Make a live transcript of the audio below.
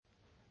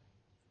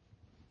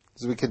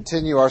as we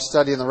continue our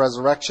study in the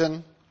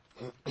resurrection.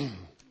 1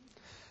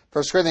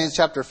 Corinthians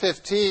chapter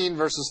 15,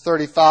 verses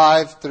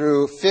 35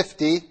 through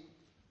 50. So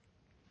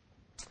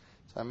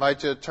I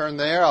invite you to turn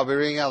there. I'll be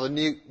reading out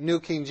the New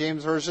King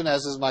James Version,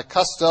 as is my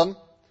custom.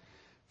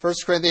 1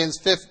 Corinthians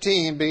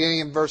 15, beginning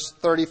in verse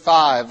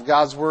 35.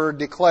 God's Word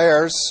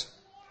declares,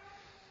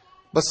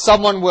 "But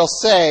someone will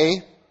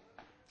say,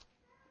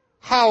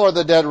 'How are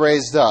the dead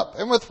raised up?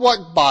 And with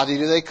what body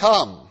do they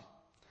come?'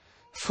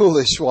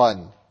 Foolish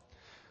one.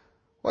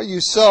 What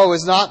you sow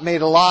is not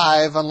made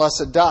alive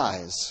unless it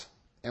dies.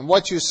 And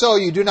what you sow,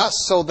 you do not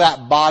sow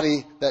that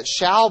body that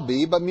shall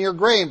be, but mere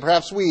grain,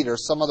 perhaps wheat or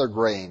some other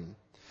grain.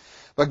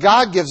 But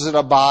God gives it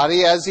a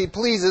body as He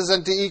pleases,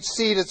 and to each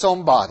seed its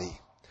own body.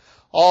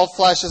 All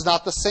flesh is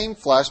not the same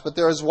flesh, but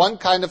there is one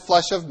kind of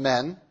flesh of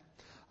men,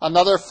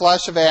 another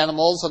flesh of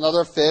animals,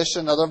 another fish,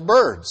 another of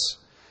birds.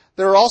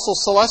 There are also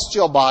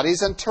celestial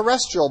bodies and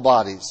terrestrial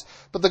bodies.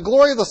 But the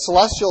glory of the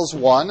celestial is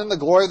one, and the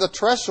glory of the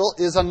terrestrial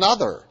is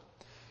another.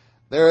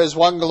 There is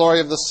one glory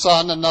of the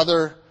sun,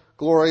 another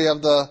glory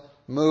of the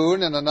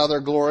moon, and another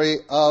glory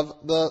of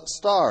the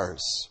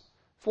stars.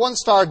 If one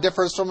star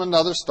differs from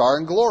another star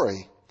in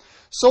glory,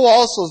 so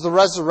also is the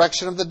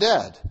resurrection of the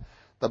dead.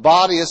 The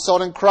body is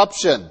sown in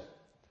corruption.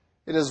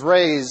 It is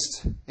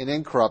raised in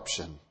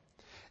incorruption.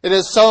 It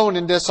is sown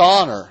in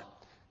dishonor.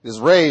 It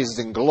is raised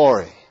in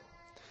glory.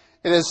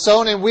 It is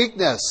sown in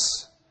weakness.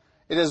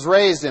 It is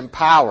raised in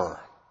power.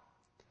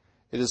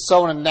 It is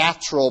sown a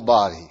natural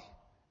body.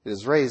 It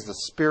is raised a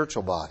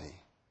spiritual body.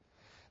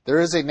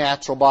 There is a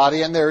natural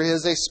body and there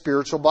is a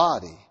spiritual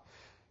body.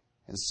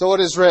 And so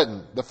it is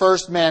written, the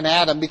first man,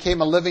 Adam,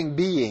 became a living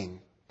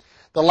being.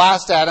 The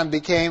last Adam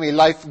became a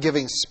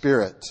life-giving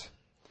spirit.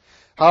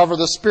 However,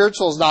 the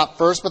spiritual is not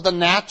first, but the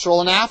natural,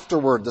 and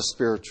afterward the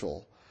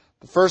spiritual.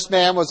 The first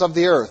man was of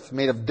the earth,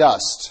 made of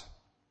dust.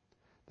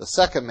 The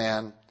second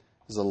man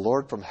is the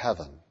Lord from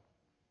heaven.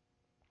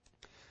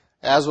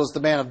 As was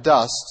the man of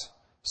dust,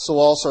 so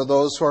also are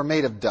those who are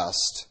made of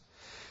dust.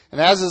 And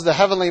as is the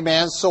heavenly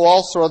man, so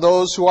also are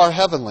those who are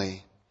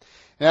heavenly.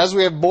 And as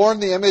we have borne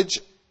the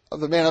image of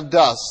the man of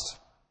dust,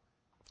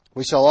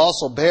 we shall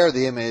also bear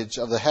the image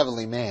of the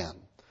heavenly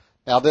man.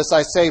 Now this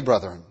I say,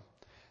 brethren,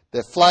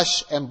 that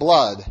flesh and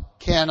blood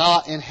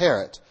cannot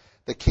inherit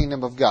the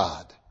kingdom of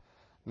God,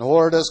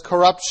 nor does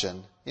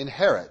corruption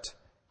inherit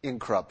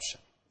incorruption."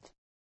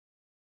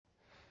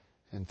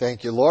 And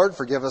thank you, Lord,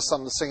 for giving us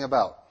something to sing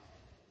about.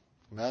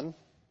 Amen.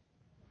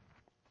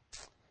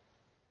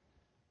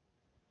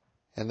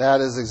 And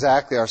that is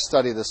exactly our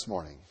study this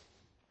morning.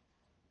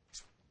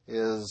 It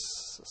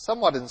is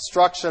somewhat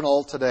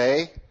instructional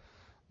today,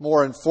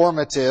 more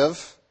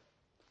informative,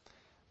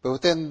 but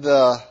within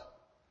the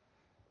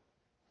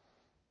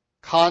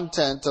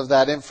content of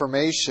that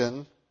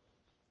information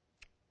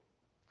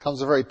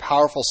comes a very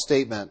powerful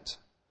statement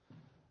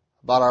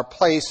about our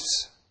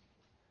place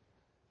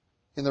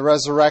in the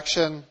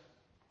resurrection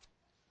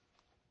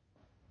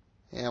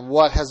and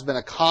what has been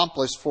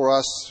accomplished for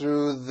us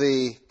through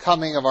the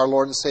coming of our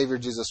Lord and Savior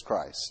Jesus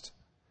Christ.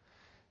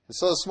 And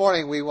so this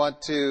morning we want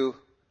to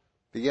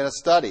begin a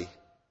study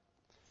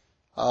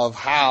of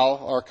how,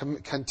 or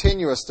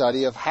continue a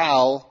study of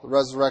how the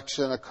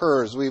resurrection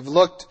occurs. We've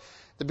looked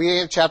at the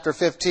beginning of chapter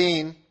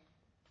 15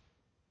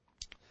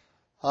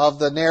 of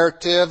the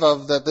narrative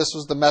of that this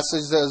was the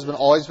message that has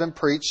always been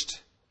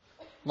preached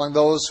among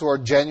those who are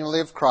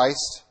genuinely of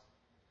Christ.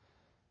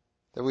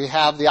 That we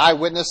have the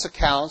eyewitness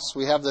accounts,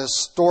 we have the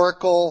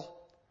historical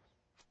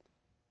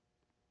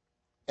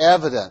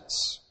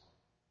evidence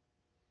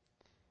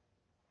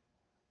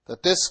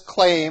that this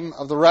claim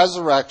of the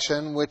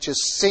resurrection, which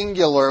is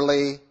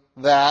singularly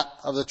that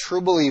of the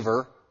true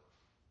believer,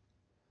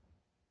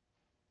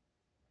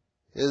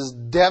 is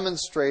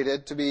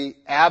demonstrated to be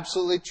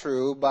absolutely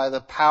true by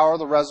the power of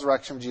the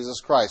resurrection of Jesus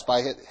Christ,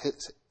 by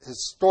his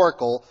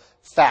historical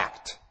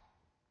fact.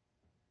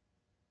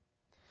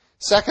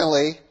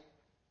 Secondly,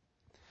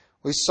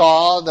 we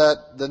saw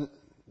that the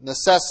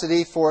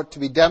necessity for it to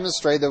be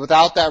demonstrated that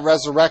without that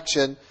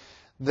resurrection,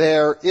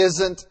 there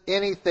isn't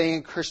anything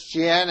in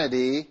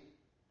Christianity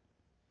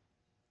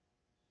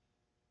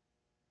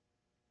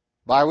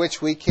by which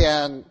we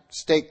can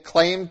stake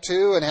claim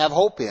to and have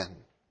hope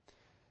in.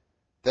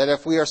 That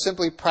if we are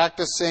simply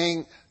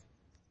practicing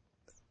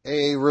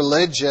a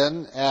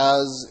religion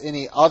as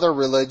any other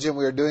religion,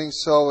 we are doing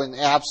so in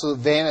absolute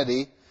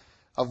vanity,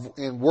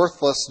 in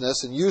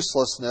worthlessness and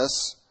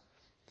uselessness,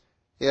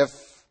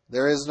 if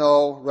there is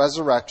no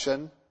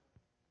resurrection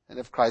and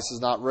if Christ is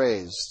not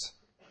raised.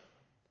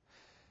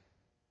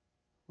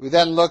 We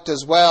then looked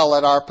as well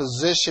at our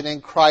position in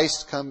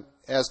Christ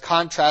as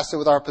contrasted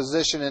with our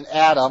position in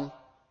Adam,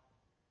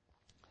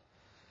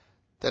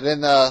 that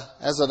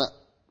as a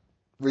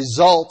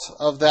result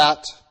of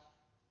that,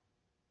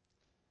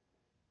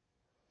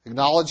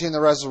 acknowledging the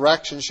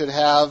resurrection should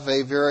have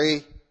a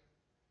very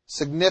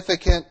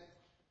significant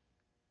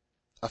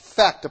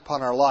effect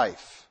upon our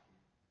life.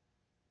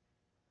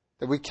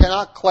 That we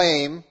cannot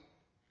claim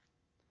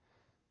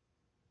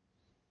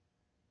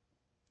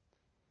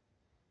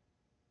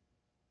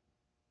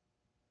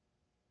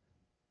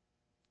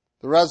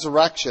the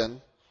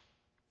resurrection,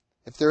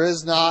 if there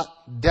is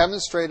not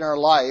demonstrated in our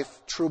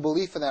life true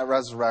belief in that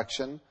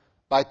resurrection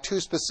by two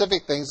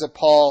specific things that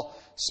Paul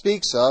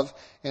speaks of,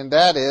 and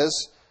that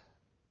is,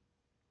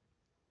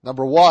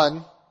 number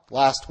one,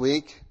 last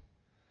week,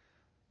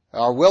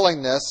 our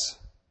willingness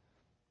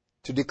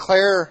to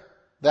declare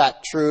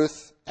that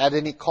truth at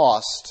any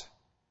cost.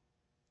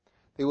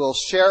 They will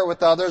share it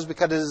with others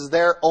because it is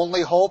their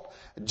only hope,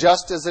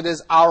 just as it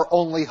is our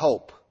only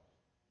hope.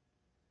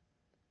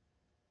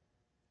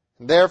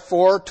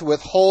 Therefore, to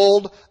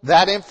withhold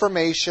that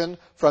information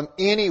from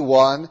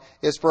anyone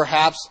is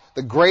perhaps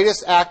the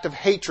greatest act of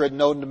hatred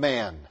known to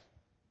man.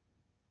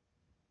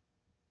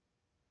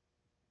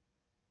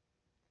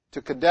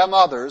 To condemn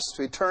others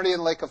to eternity in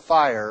the lake of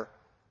fire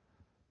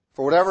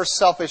for whatever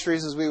selfish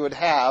reasons we would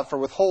have for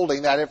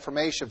withholding that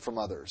information from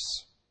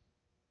others.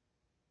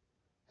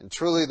 And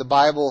truly the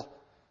Bible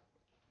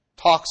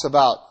talks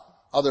about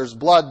others'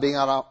 blood being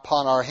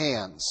upon our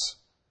hands.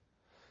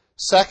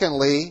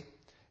 Secondly,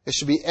 it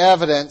should be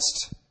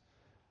evidenced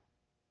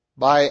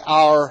by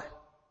our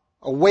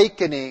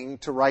awakening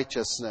to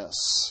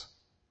righteousness.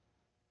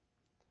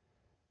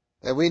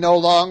 That we no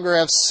longer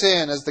have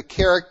sin as the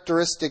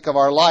characteristic of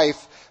our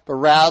life, but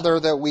rather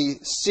that we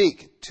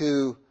seek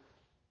to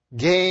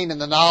gain in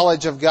the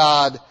knowledge of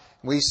God.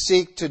 We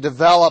seek to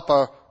develop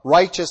a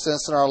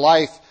righteousness in our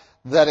life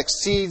that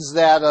exceeds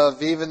that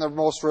of even the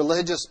most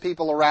religious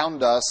people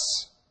around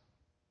us.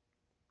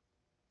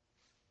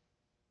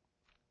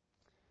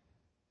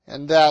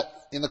 And that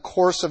in the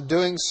course of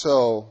doing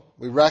so,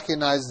 we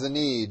recognize the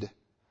need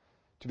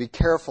to be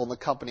careful in the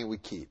company we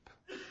keep.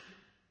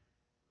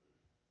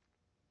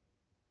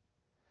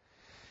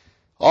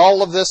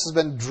 All of this has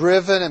been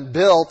driven and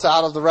built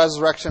out of the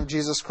resurrection of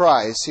Jesus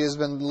Christ. He has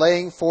been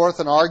laying forth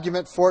an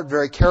argument for it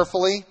very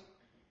carefully.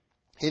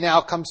 He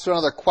now comes to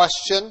another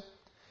question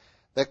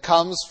that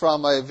comes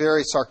from a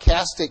very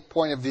sarcastic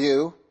point of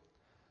view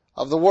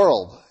of the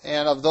world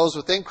and of those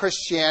within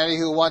Christianity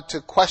who want to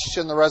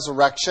question the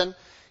resurrection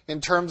in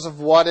terms of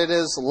what it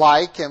is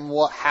like and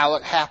how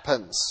it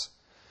happens.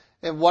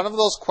 And one of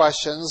those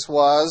questions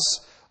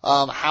was,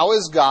 how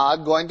is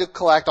God going to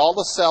collect all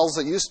the cells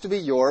that used to be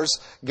yours,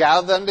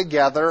 gather them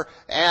together,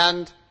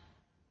 and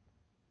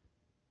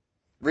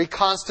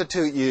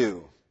reconstitute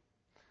you?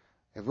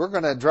 And we're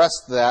going to address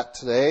that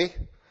today.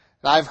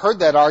 And I've heard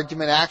that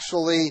argument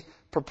actually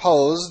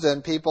proposed,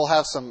 and people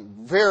have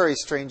some very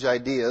strange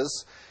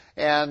ideas,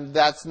 and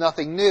that's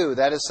nothing new.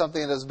 That is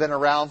something that has been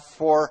around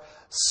for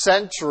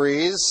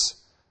centuries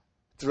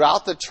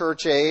throughout the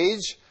church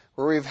age,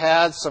 where we've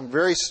had some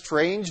very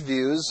strange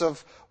views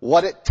of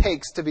what it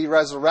takes to be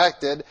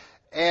resurrected.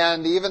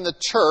 And even the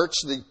church,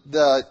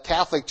 the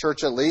Catholic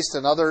Church at least,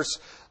 and others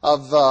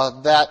of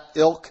that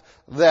ilk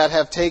that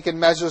have taken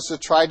measures to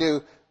try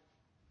to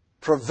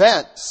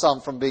prevent some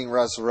from being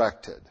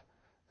resurrected,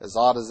 as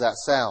odd as that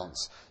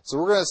sounds. So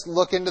we're going to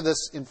look into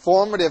this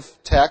informative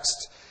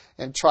text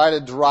and try to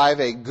derive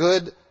a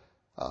good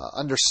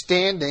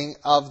understanding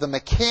of the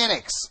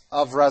mechanics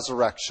of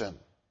resurrection.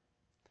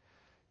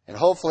 And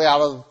hopefully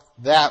out of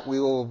that we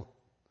will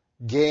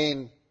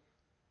gain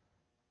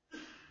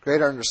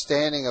greater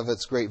understanding of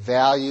its great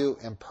value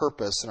and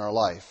purpose in our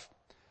life.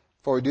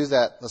 Before we do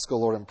that, let's go,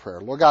 Lord, in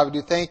prayer. Lord God, we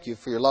do thank you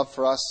for your love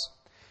for us.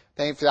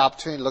 Thank you for the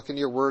opportunity to look into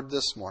your word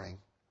this morning.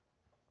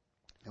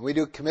 And we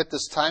do commit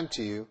this time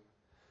to you.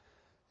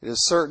 It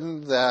is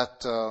certain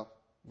that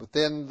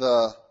within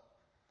the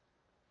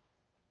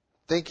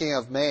thinking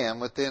of man,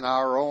 within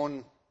our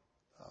own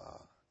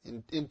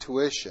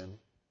intuition,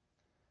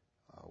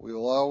 we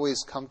will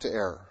always come to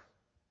error.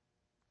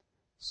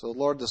 So,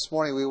 Lord, this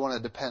morning we want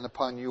to depend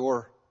upon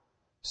your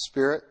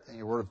Spirit and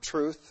your word of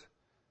truth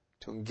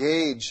to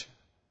engage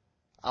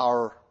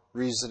our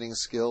reasoning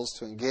skills,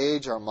 to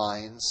engage our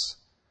minds,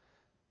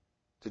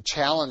 to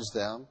challenge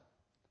them,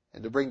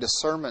 and to bring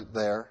discernment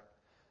there,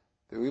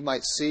 that we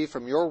might see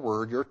from your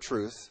word, your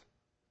truth,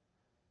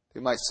 that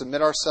we might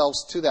submit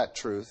ourselves to that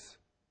truth,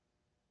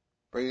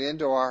 bring it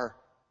into our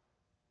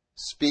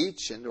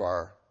speech, into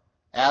our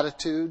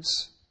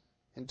attitudes,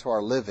 into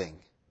our living,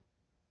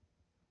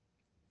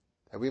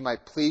 that we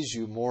might please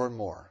you more and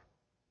more.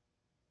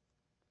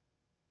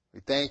 We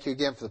thank you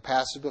again for the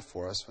passage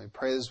before us. We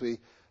pray as we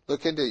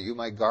look into it, you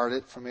might guard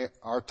it from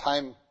our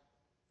time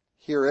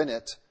here in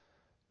it,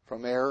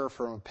 from error,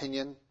 from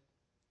opinion,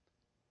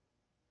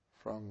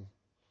 from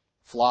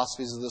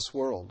philosophies of this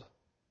world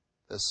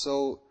that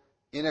so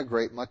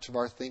integrate much of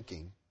our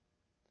thinking.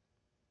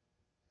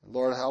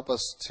 Lord, help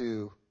us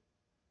to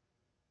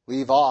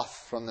leave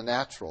off from the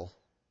natural,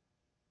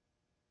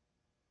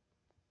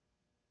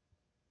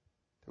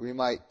 that we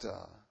might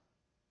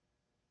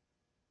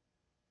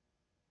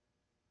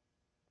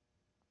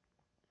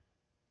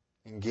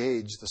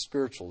engage the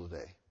spiritual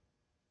today.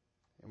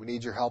 And we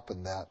need your help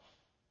in that.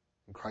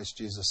 In Christ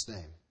Jesus'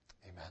 name,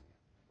 amen.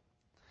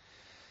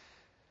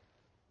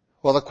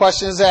 Well, the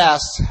question is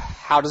asked,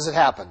 how does it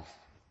happen?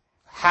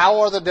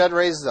 How are the dead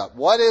raised up?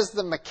 What is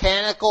the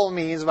mechanical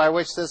means by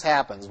which this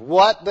happens?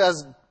 What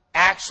does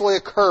actually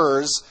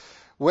occurs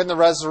when the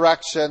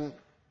resurrection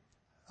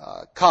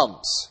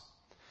comes.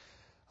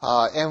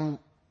 And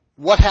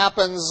what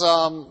happens,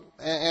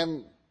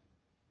 and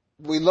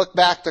we look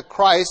back to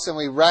Christ and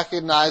we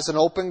recognize an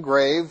open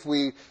grave,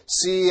 we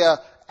see an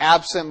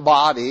absent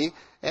body,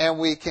 and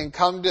we can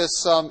come to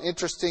some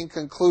interesting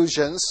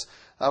conclusions.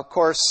 Of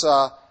course,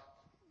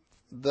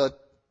 the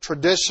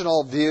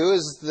traditional view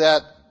is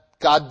that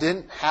God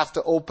didn't have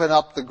to open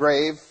up the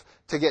grave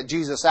to get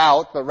Jesus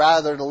out, but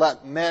rather to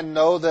let men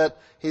know that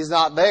He's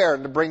not there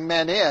and to bring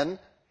men in.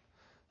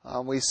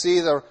 We see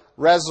the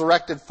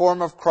resurrected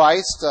form of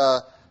Christ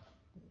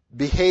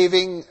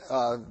behaving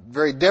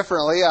very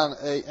differently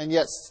and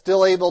yet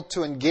still able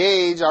to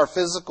engage our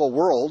physical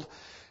world.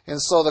 And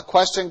so the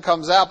question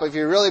comes up, if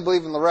you really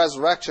believe in the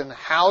resurrection,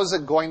 how is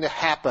it going to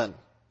happen?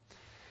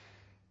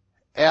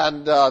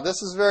 And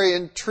this is very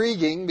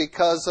intriguing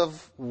because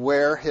of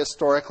where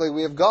historically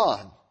we have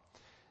gone.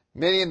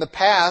 Many in the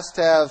past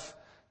have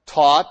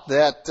taught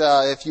that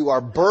if you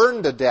are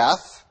burned to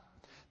death,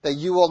 that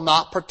you will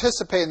not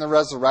participate in the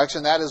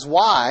resurrection. That is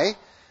why,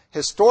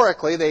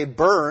 historically, they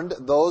burned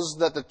those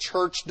that the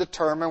church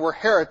determined were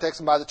heretics.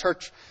 And by the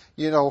church,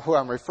 you know who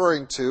I'm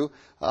referring to,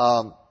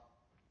 the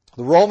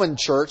Roman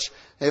Church.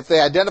 If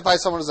they identified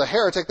someone as a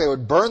heretic, they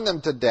would burn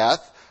them to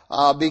death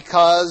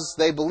because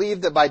they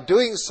believed that by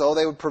doing so,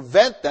 they would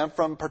prevent them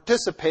from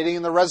participating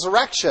in the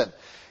resurrection.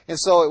 And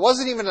so it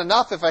wasn't even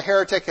enough if a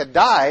heretic had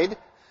died.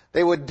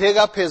 They would dig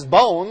up his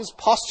bones,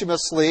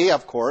 posthumously,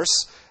 of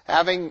course,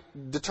 having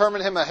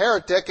determined him a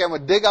heretic, and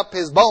would dig up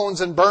his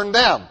bones and burn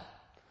them,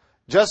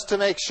 just to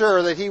make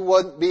sure that he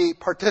wouldn't be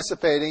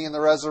participating in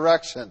the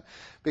resurrection.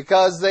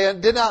 Because they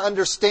did not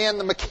understand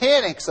the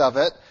mechanics of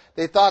it,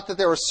 they thought that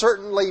there were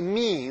certainly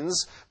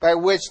means by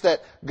which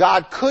that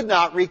God could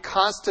not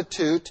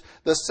reconstitute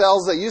the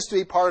cells that used to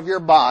be part of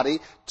your body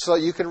so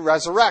you can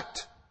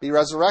be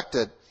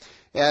resurrected.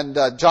 And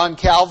John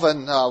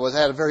Calvin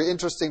had a very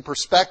interesting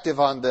perspective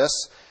on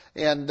this,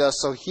 and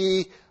so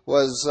he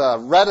was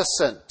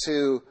reticent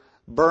to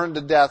burn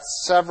to death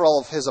several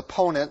of his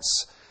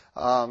opponents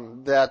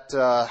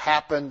that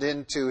happened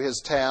into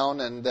his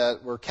town and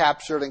that were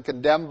captured and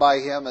condemned by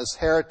him as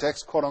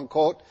heretics, quote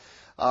unquote.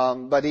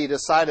 But he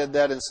decided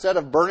that instead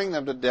of burning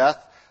them to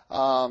death,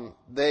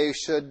 they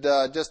should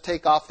just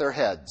take off their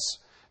heads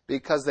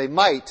because they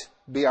might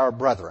be our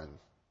brethren.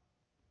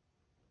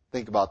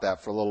 Think about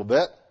that for a little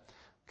bit.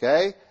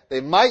 Okay?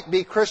 They might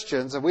be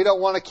Christians, and we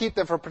don't want to keep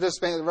them from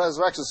participating in the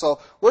resurrection, so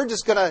we're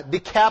just going to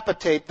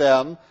decapitate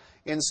them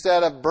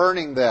instead of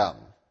burning them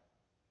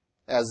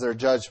as their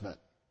judgment.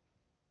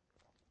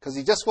 Because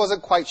he just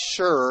wasn't quite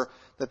sure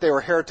that they were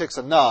heretics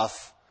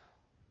enough.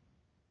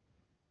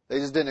 They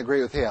just didn't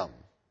agree with him.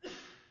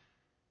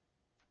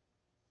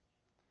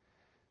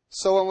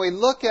 So when we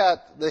look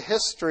at the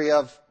history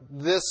of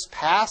this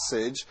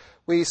passage,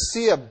 we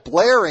see a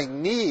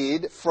blaring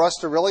need for us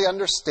to really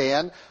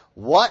understand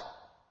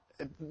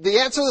the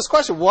answer to this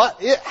question.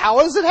 How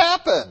does it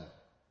happen?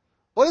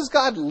 What does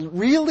God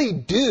really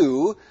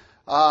do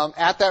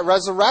at that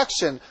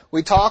resurrection?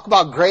 We talk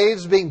about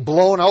graves being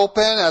blown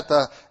open at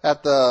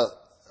the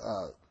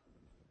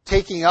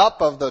taking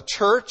up of the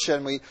church,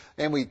 and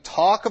we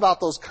talk about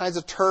those kinds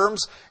of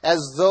terms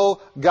as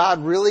though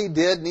God really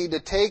did need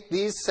to take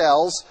these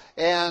cells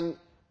and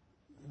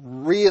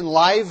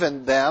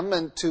re-enliven them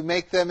and to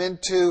make them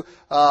into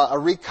a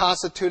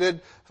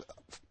reconstituted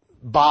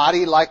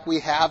body like we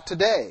have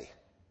today.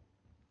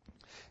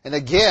 And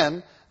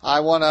again, I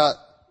want to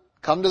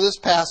come to this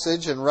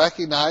passage and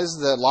recognize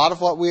that a lot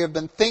of what we have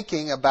been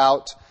thinking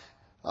about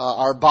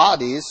our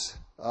bodies,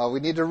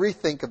 we need to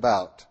rethink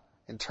about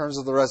in terms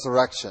of the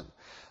resurrection.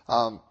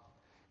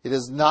 It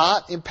is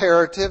not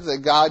imperative that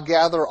God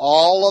gather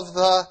all of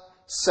the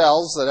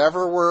cells that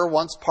ever were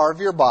once part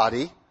of your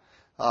body.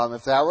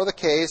 If that were the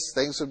case,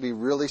 things would be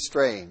really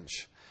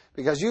strange.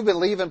 Because you've been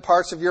leaving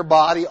parts of your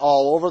body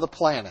all over the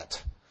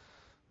planet.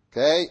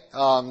 Okay?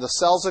 The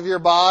cells of your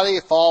body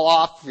fall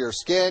off your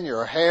skin,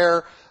 your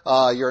hair,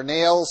 your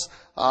nails.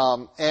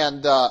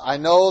 I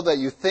know that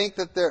you think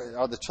that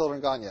are the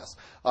children gone? Yes.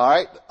 All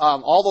right.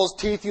 All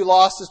those teeth you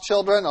lost as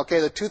children,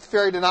 okay, the tooth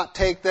fairy did not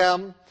take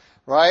them,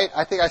 right?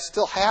 I think I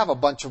still have a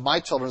bunch of my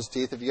children's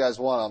teeth if you guys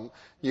want them.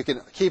 You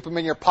can keep them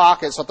in your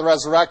pocket so at the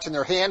resurrection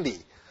they're handy.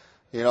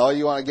 You know,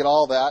 you want to get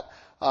all that.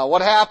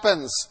 What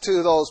happens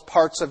to those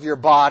parts of your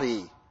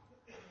body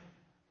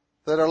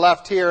that are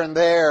left here and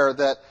there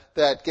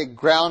that get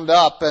ground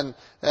up? And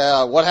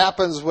what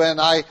happens when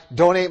I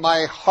donate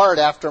my heart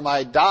after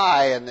I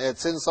die and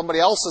it's in somebody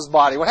else's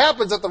body? What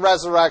happens at the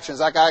resurrection? Is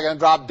that guy going to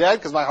drop dead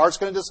because my heart's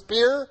going to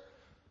disappear?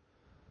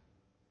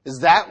 Is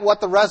that what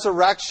the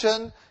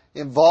resurrection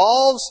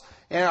involves?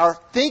 And our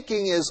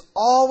thinking is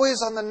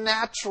always on the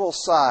natural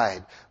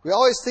side. We're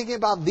always thinking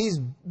about these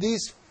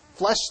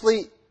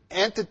fleshly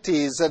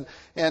entities.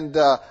 And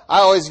I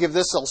always give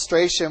this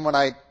illustration when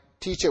I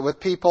teach it with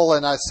people,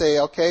 and I say,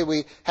 okay,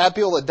 we have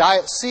people that die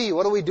at sea.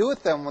 What do we do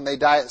with them when they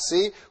die at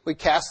sea? We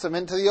cast them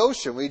into the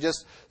ocean. We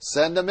just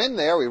send them in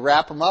there. We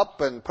wrap them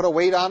up and put a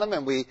weight on them,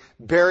 and we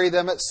bury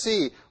them at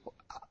sea.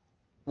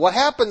 What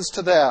happens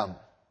to them?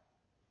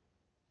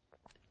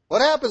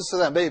 What happens to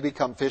them? They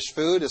become fish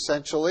food,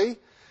 essentially.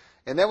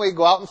 And then we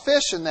go out and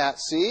fish in that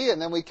sea,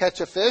 and then we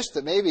catch a fish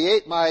that maybe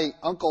ate my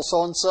uncle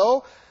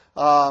so-and-so,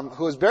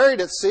 who was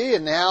buried at sea,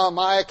 and now am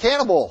I a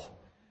cannibal?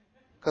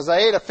 Because I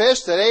ate a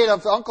fish that ate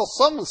of Uncle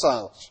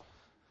so-and-so.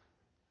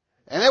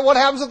 And then what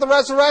happens at the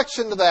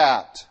resurrection to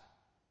that?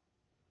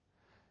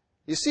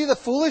 You see the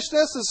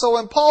foolishness? And so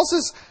when Paul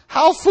says,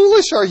 how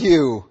foolish are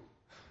you?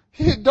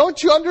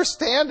 Don't you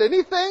understand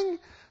anything?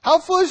 How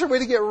foolish are we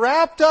to get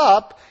wrapped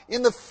up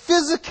in the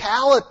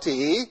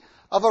physicality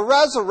of a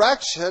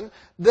resurrection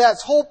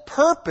that's whole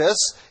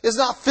purpose is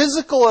not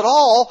physical at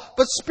all,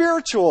 but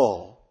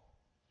spiritual?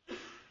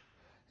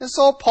 And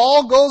so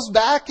Paul goes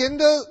back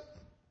into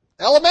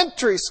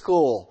elementary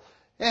school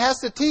and has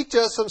to teach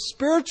us some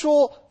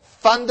spiritual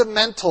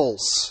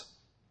fundamentals.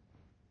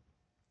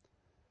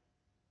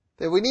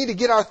 That we need to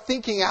get our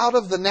thinking out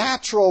of the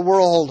natural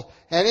world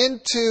and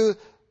into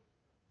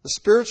the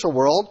spiritual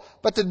world.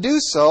 But to do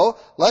so,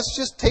 let's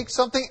just take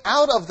something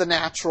out of the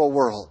natural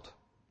world.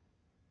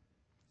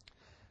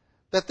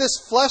 That this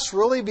flesh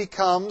really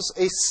becomes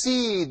a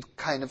seed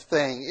kind of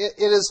thing.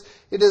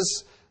 It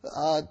is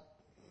a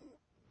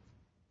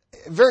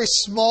very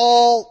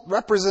small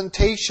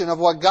representation of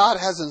what God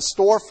has in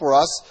store for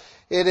us.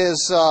 It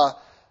is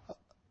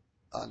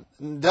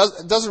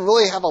doesn't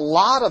really have a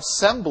lot of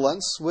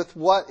semblance with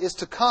what is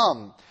to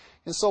come.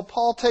 And so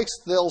Paul takes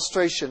the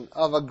illustration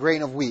of a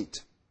grain of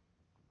wheat.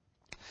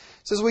 He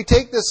says we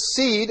take this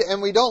seed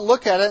and we don't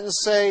look at it and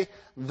say,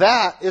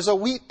 that is a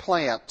wheat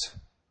plant.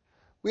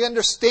 We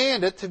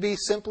understand it to be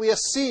simply a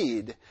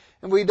seed.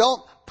 And we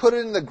don't put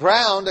it in the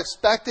ground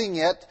expecting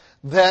it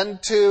then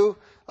to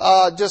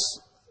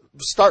just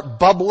start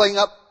bubbling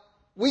up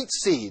wheat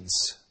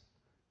seeds.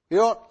 You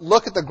don't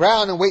look at the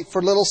ground and wait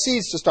for little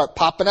seeds to start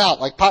popping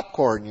out like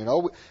popcorn, you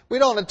know. We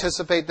don't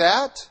anticipate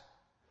that.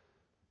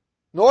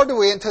 Nor do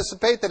we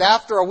anticipate that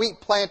after a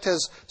wheat plant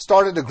has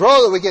started to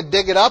grow that we can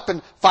dig it up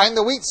and find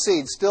the wheat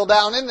seed still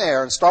down in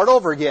there and start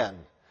over again.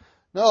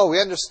 No,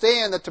 we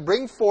understand that to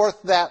bring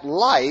forth that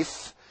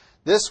life,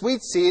 this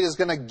wheat seed is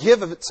going to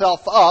give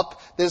itself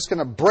up, that it's going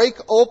to break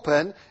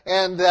open,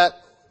 and that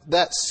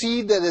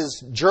seed that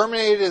is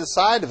germinated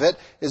inside of it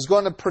is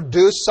going to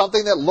produce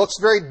something that looks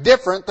very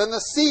different than the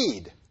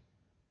seed.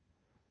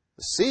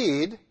 The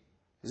seed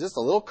is just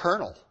a little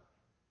kernel.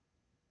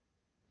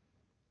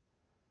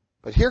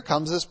 But here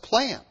comes this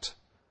plant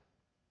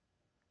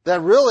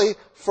that really,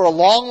 for a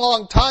long,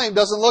 long time,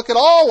 doesn't look at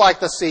all like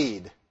the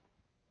seed.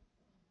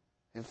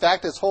 In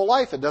fact, its whole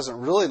life, it doesn't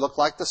really look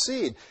like the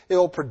seed. It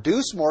will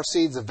produce more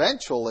seeds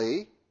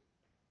eventually.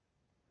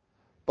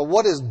 But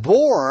what is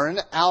born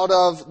out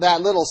of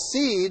that little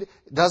seed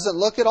doesn't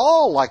look at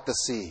all like the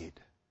seed.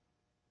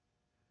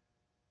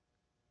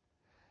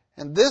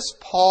 And this,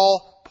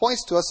 Paul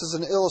points to us as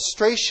an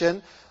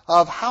illustration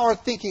of how our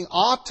thinking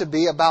ought to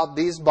be about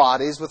these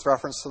bodies with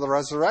reference to the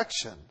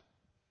resurrection.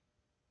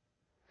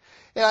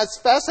 And it's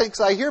fascinating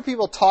because I hear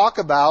people talk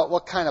about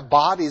what kind of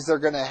bodies they're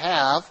going to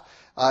have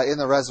in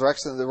the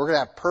resurrection. That we're going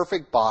to have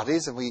perfect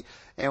bodies,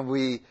 and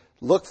we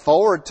look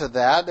forward to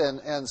that,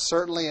 and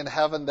certainly in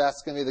heaven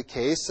that's going to be the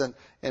case.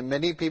 And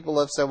many people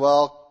have said,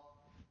 well,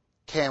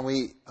 can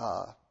we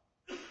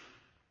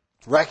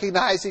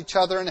recognize each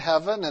other in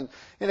heaven?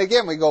 And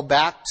again, we go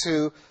back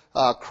to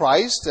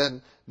Christ,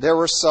 and there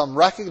were some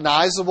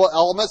recognizable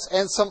elements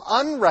and some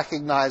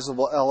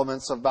unrecognizable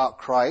elements about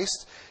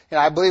Christ. And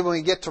I believe when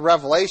we get to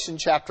Revelation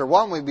chapter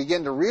 1, we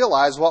begin to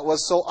realize what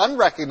was so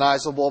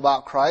unrecognizable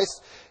about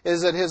Christ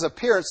is that His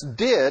appearance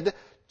did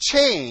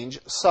change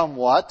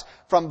somewhat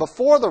from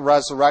before the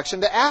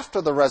resurrection to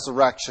after the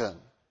resurrection.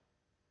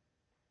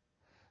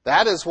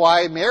 That is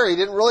why Mary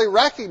didn't really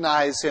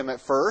recognize Him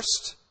at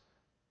first.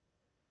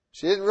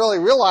 She didn't really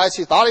realize.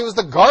 She thought He was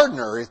the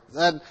gardener.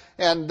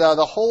 And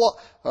the whole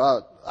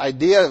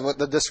idea,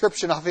 the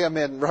description of Him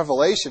in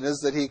Revelation is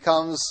that He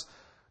comes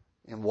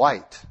in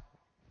white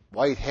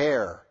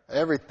hair,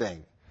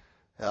 everything.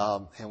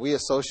 And we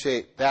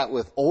associate that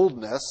with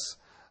oldness,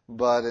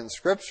 but in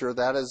Scripture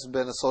that has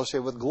been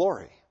associated with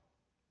glory.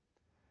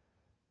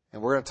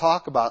 And we're going to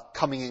talk about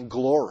coming in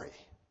glory.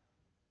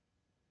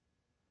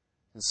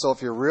 And so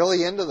if you're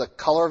really into the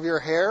color of your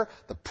hair,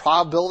 the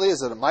probability is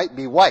that it might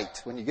be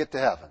white when you get to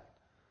heaven.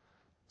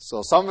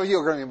 So some of you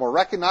are going to be more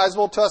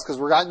recognizable to us because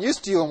we're gotten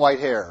used to you in white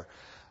hair.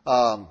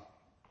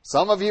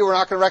 Some of you are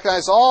not going to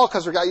recognize all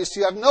because we're got used to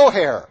you have no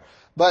hair.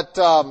 But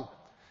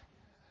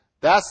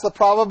that's the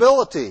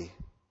probability.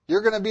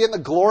 You're going to be in the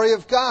glory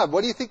of God.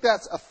 What do you think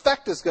that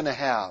effect is going to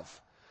have?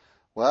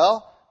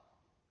 Well,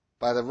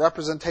 by the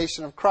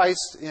representation of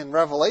Christ in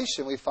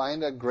Revelation, we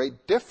find a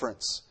great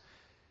difference.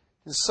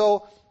 And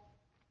so,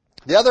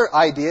 the other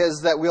idea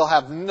is that we'll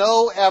have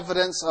no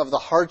evidence of the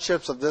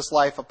hardships of this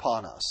life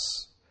upon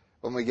us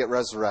when we get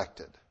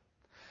resurrected.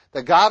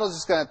 That God is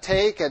just going to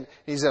take and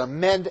He's going to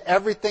mend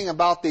everything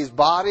about these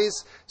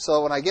bodies.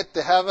 So when I get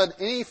to heven,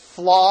 any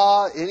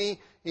flaw, anything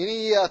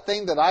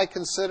that I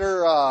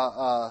consider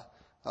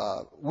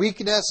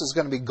weakness is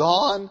going to be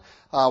gone.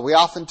 We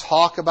often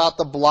talk about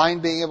the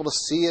blind being able to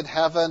see in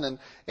heaven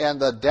and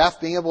the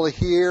deaf being able to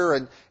hear,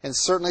 and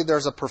certainly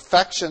there's a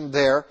perfection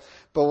there.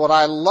 But what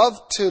I love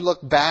to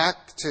look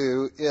back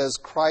to is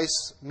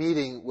Christ's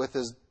meeting with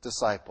his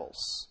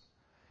disciples.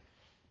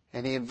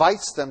 And he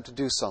invites them to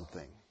do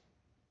something,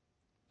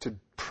 to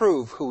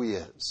prove who he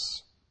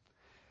is.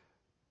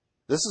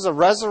 This is a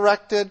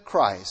resurrected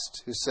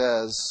Christ who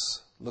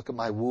says, look at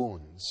my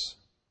wounds.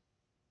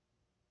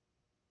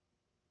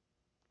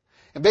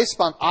 And based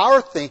upon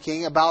our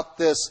thinking about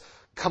this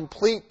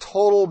complete,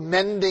 total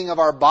mending of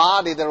our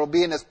body that will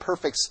be in its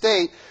perfect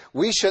state,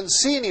 we shouldn't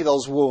see any of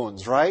those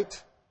wounds,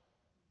 right?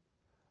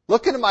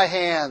 Look into my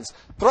hands,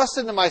 thrust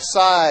into my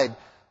side,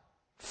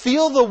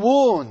 feel the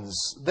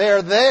wounds.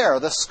 They're there.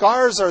 The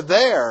scars are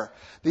there.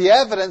 The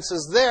evidence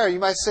is there. You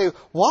might say,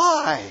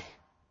 why?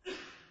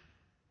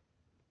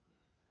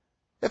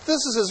 If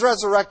this is his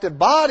resurrected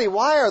body,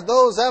 why are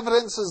those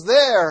evidences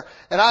there?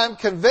 And I'm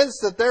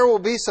convinced that there will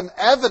be some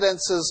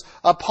evidences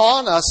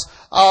upon us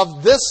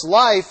of this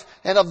life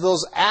and of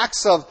those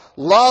acts of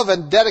love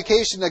and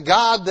dedication to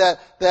God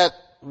that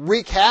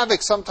wreak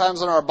havoc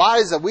sometimes on our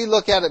bodies, that we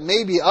look at it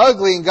may be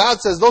ugly, and God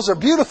says, those are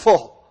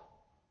beautiful.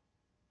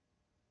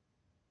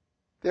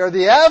 They are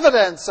the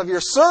evidence of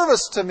your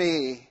service to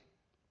me.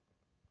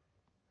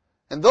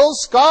 And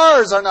those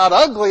scars are not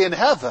ugly in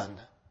heaven.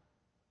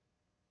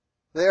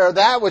 They are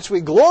that which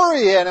we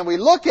glory in, and we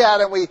look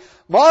at, and we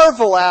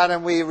marvel at,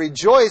 and we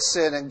rejoice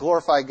in, and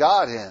glorify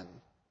God in.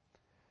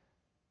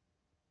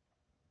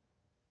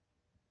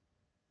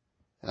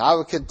 And I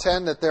would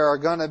contend that there are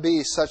going to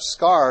be such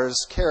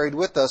scars carried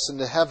with us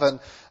into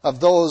heaven of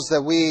those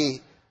that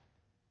we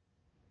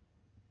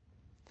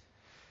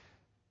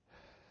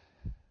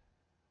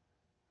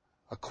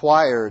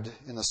acquired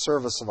in the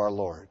service of our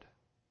Lord.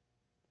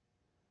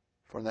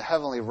 For in the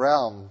heavenly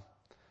realm,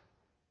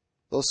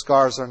 those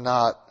scars are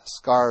not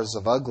scars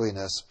of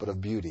ugliness, but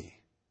of beauty.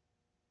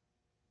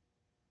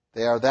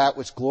 They are that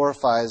which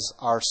glorifies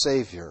our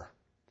Savior.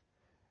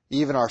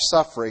 Even our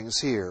sufferings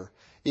here,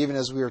 even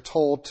as we are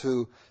told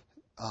to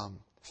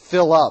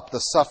fill up the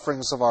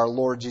sufferings of our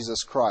Lord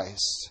Jesus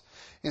Christ.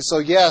 And so,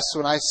 yes,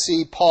 when I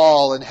see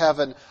Paul in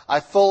heaven, I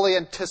fully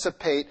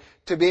anticipate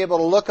to be able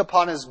to look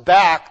upon his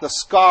back the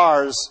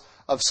scars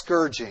of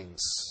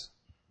scourgings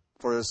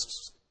for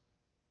his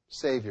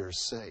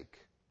Savior's sake.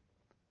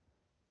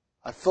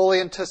 I fully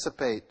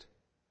anticipate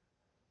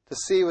to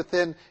see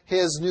within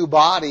his new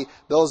body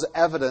those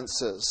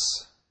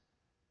evidences.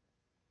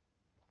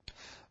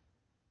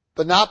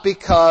 But not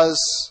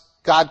because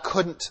God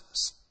couldn't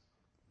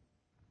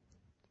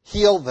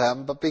heal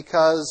them, but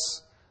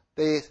because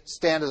they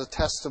stand as a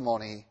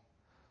testimony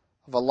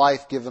of a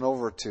life given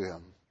over to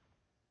him.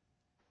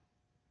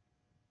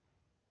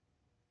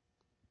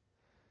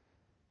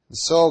 And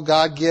so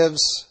God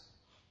gives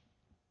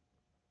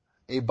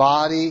a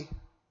body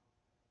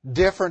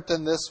different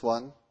than this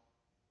one.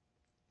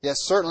 Yes,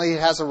 certainly it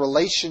has a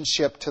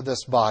relationship to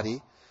this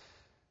body.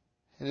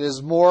 It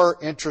is more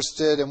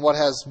interested in what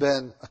has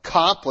been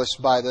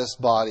accomplished by this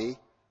body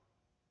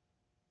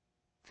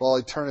for all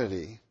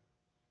eternity.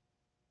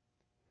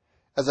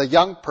 As a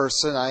young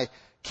person, I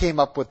came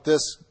up with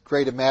this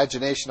great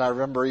imagination. I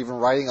remember even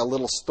writing a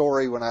little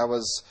story when I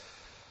was,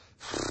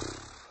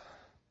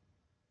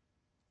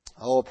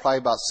 probably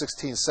about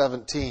 16,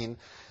 17,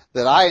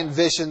 that I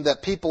envisioned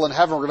that people in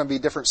heaven were going to be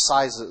different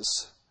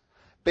sizes,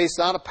 based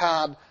not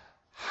upon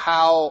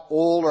how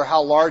old or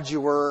how large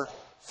you were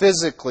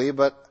physically,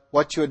 but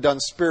what you had done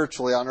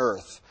spiritually on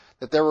earth.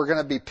 That there were going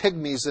to be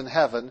pygmies in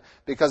heaven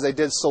because they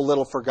did so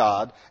little for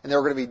God, and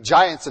there were going to be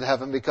giants in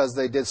heaven because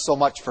they did so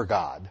much for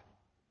God.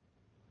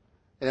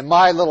 And in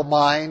my little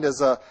mind, as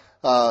they're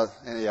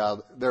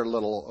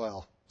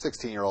little,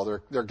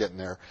 16-year-old, they're getting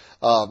there.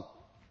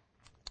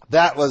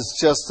 That was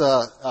just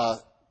a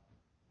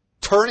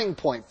turning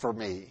point for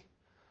me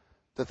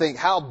to think,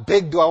 how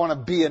big do I want to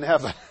be in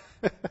heaven?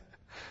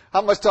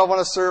 How much do I want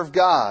to serve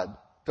God?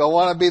 Do I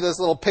want to be this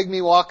little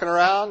pygmy walking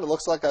around that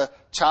looks like a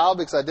child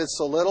because I did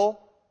so little?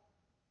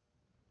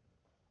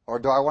 Or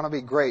do I want to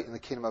be great in the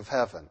kingdom of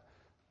heaven?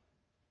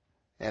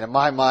 And in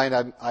my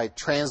mind, I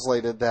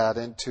translated that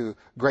into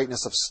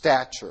greatness of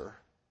stature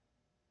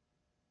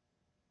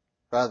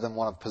rather than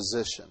one of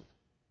position.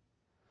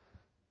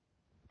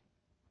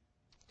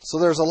 So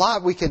there's a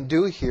lot we can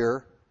do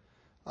here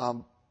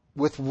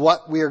with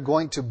what we are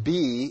going to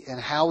be and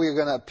how we are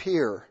going to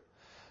appear.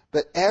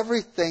 But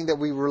everything that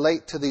we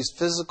relate to these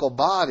physical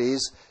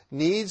bodies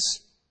needs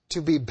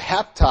to be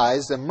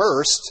baptized,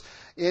 immersed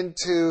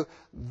into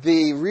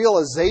the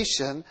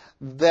realization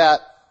that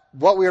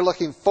what we are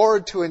looking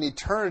forward to in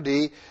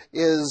eternity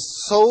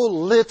is so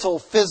little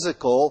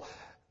physical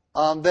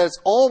that it's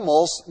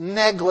almost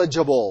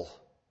negligible.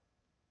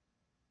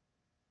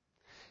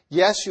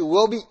 Yes, you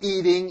will be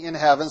eating in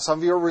heaven. Some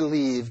of you are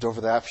relieved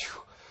over that.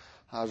 Phew.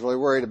 I was really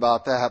worried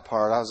about that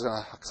part.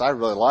 Because I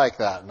really like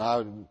that, and I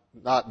would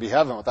not be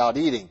heaven without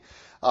eating.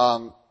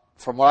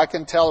 From what I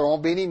can tell, there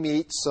won't be any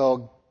meat,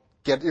 so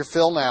get your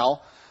fill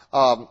now.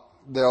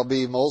 there'll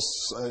be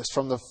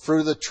from the fruit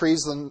of the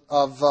trees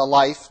of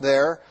life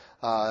there,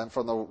 and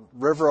from the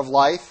river of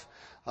life.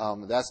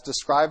 That's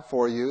described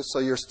for you. So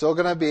you're still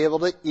going to be able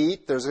to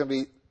eat. There's going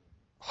to be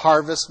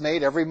harvest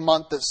made every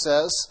month, it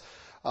says.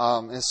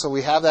 And so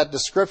we have that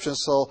description.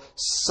 So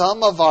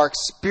some of our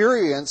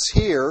experience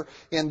here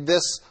in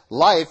this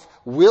life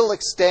will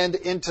extend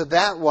into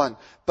that one.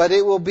 But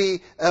it will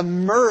be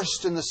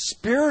immersed in the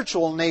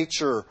spiritual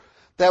nature.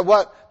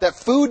 That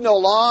food no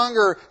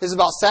longer is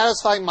about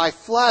satisfying my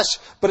flesh,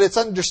 but it's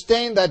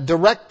understanding that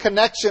direct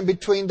connection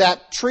between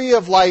that tree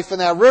of life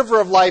and that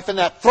river of life and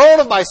that throne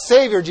of my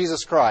Savior,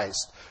 Jesus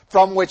Christ,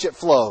 from which it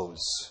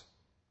flows.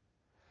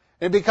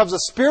 It becomes a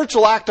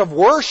spiritual act of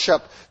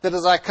worship that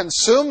as I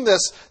consume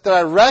this, that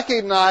I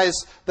recognize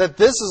that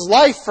this is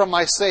life from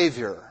my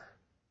Savior.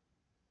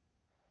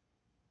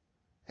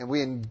 And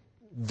we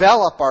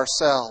envelop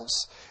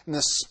ourselves in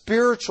the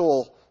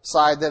spiritual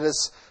side that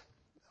is,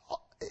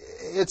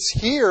 it's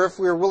here if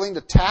we're willing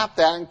to tap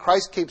that, and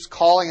Christ keeps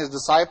calling His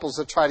disciples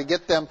to try to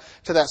get them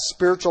to that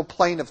spiritual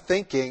plane of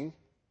thinking.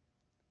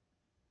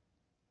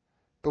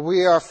 But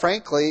we are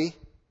frankly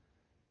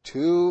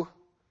too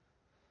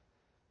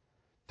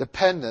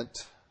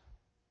dependent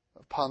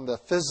upon the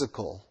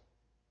physical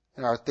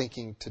in our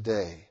thinking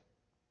today.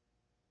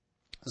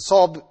 And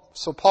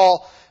so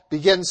Paul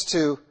begins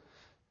to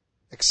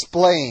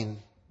explain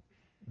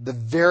the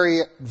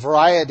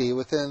variety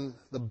within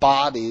the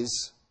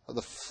bodies of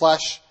the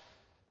flesh,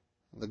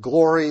 the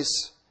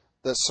glories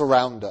that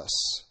surround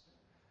us,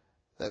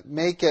 that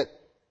make it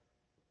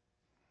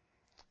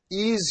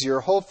easier,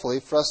 hopefully,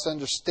 for us to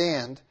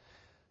understand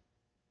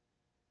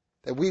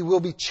that we will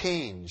be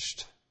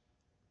changed.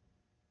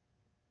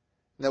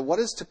 That what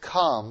is to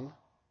come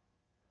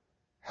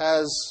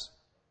has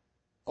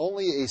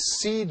only a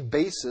seed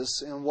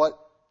basis in what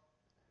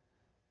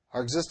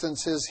our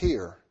existence is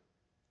here.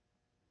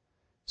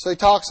 So he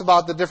talks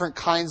about the different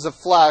kinds of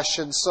flesh,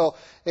 and so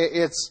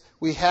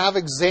we have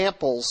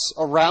examples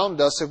around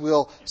us if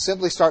we'll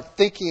simply start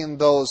thinking in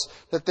those,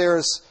 that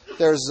there's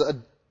a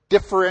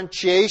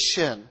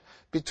differentiation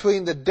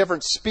between the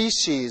different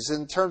species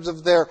in terms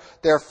of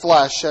their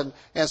flesh, and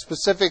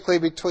specifically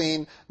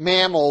between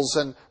mammals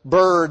and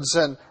birds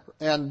and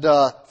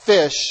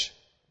fish.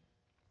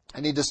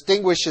 And he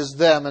distinguishes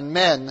them, and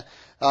men.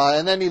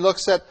 And then he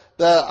looks at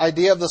the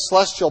idea of the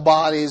celestial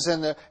bodies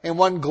and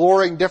one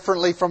glorying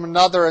differently from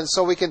another. And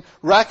so we can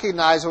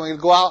recognize when we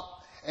go out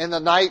in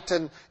the night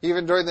and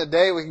even during the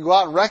day, we can go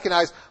out and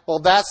recognize, well,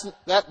 that's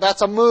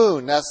a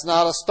moon. That's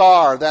not a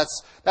star.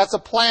 That's a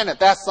planet.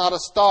 That's not a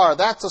star.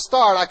 That's a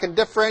star. And I can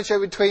differentiate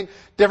between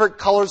different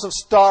colors of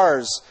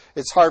stars.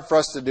 It's hard for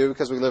us to do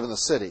because we live in the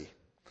city.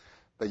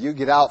 But you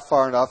get out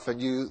far enough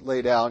and you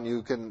lay down,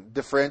 you can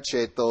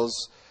differentiate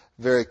those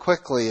very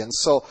quickly. And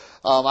so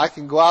I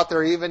can go out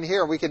there even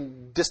here. We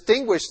can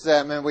distinguish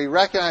them and we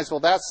recognize,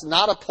 well, that's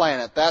not a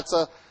planet. That's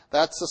a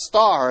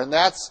star, and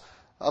that's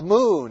a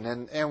moon.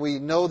 And we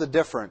know the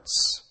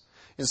difference.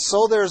 And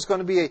so there's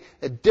going to be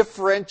a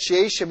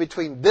differentiation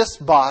between this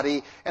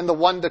body and the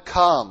one to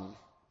come.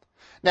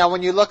 Now,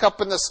 when you look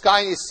up in the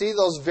sky and you see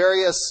those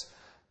various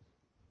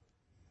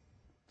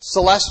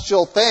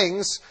celestial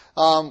things,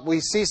 we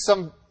see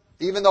some.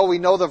 Even though we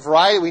know the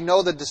variety, we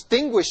know the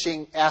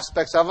distinguishing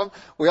aspects of them,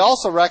 we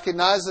also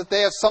recognize that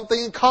they have something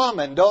in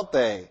common, don't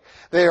they?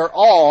 They are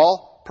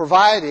all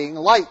providing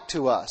light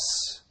to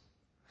us.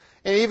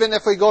 And even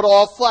if we go to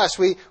all flesh,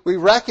 we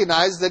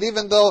recognize that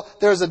even though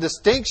there's a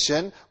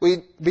distinction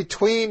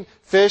between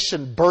fish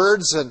and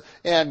birds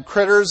and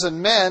critters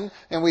and men,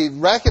 and we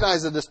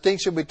recognize the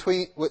distinction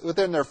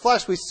within their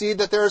flesh, we see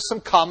that there is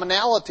some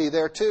commonality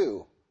there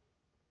too.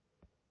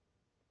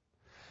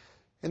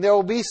 And there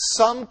will be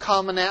some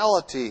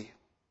commonality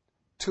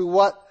to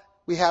what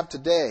we have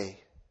today.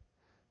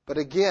 But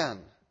again,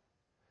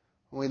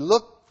 when we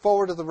look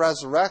forward to the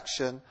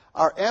resurrection,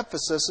 our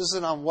emphasis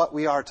isn't on what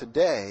we are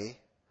today,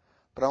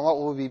 but on what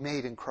will be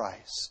made in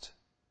Christ.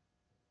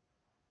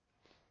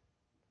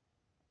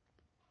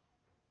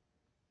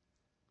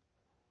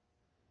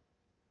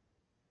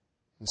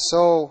 And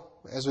so,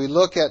 as we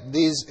look at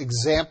these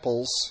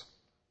examples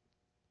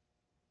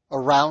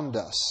around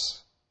us,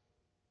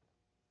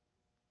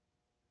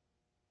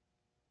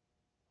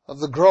 of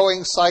the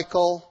growing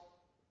cycle,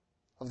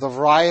 of the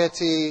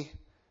variety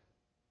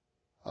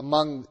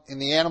in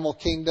the animal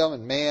kingdom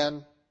and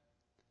man,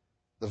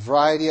 the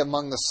variety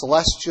among the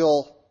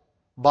celestial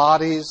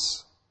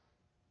bodies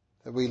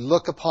that we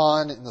look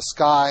upon in the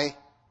sky,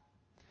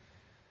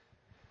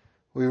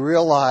 we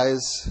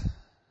realize,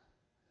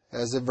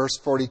 as in verse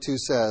 42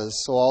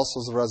 says, so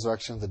also is the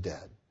resurrection of the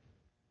dead.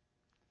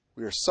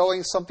 We are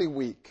sowing something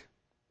weak,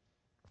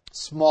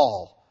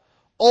 small,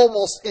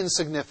 almost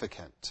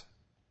insignificant.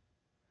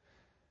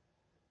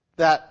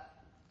 That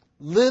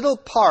little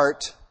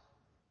part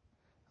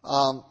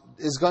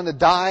is going to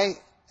die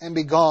and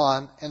be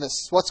gone, and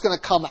what's going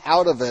to come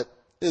out of it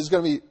is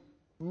going to be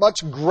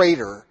much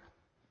greater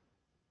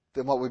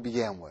than what we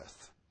began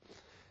with.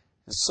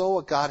 And so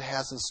what God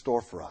has in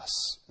store for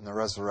us in the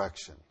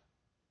resurrection.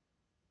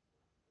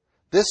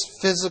 this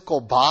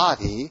physical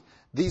body,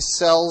 these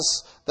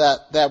cells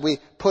that we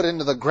put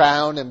into the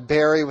ground and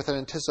bury with an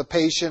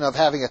anticipation of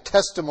having a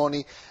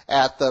testimony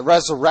at the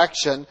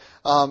resurrection,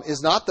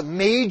 is not the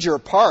major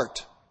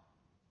part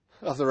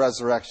of the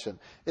resurrection.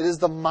 It is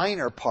the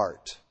minor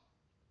part.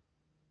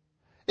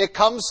 It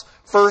comes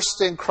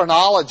first in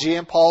chronology,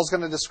 and Paul's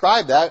going to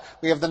describe that.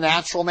 We have the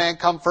natural man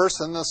come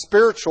first, and the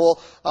spiritual.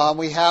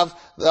 We have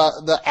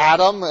the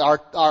Adam,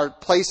 our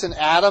place in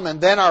Adam, and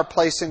then our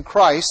place in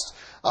Christ.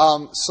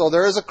 So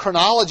there is a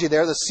chronology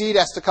there. The seed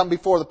has to come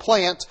before the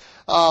plant,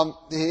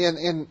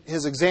 in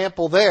his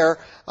example there.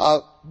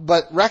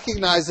 But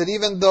recognize that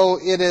even though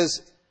it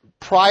is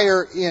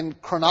prior in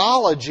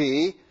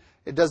chronology,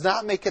 it does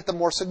not make it the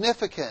more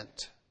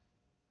significant.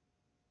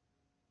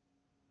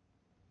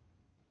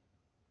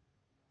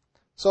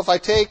 So if I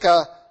take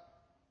a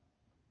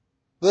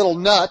little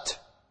nut,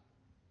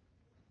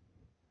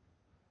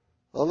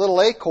 a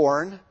little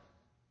acorn,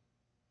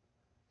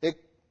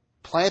 it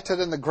planted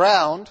in the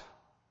ground,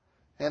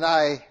 and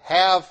I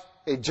have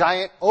a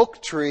giant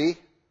oak tree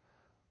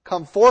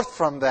come forth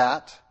from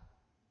that,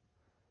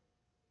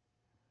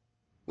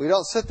 we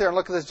don't sit there and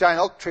look at this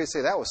giant oak tree and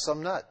say, that was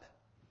some nut.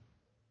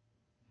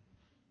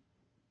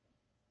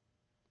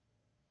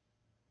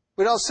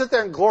 We don't sit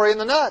there and glory in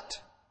the nut.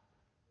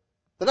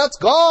 The nut's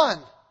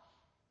gone.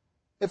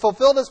 It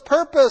fulfilled its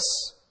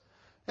purpose.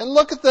 And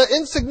look at the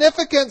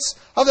insignificance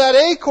of that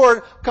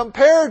acorn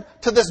compared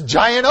to this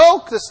giant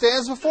oak that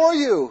stands before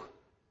you.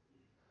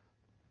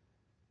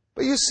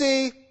 But you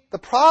see, the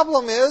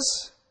problem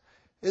is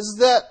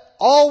that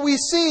all we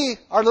see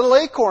are little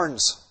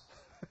acorns.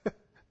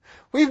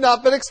 We've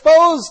not been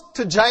exposed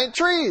to giant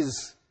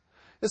trees.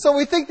 And so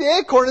we think the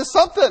acorn is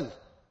something.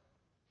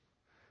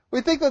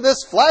 We think that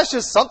this flesh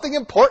is something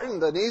important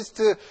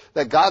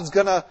that God's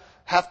going to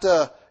have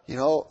to,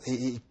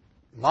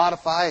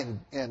 modify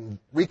and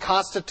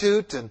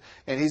reconstitute, and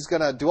He's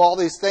going to do all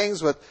these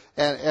things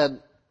and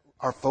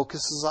our focus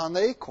is on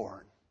the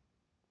acorn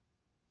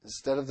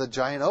instead of the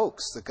giant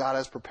oaks that God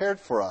has prepared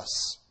for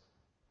us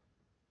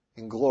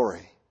in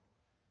glory.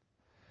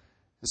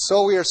 And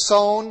so we are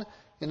sown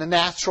in a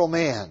natural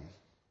man.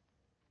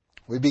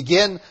 We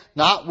begin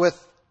not with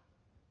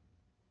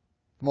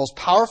the most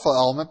powerful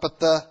element, but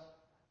the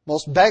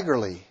most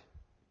beggarly.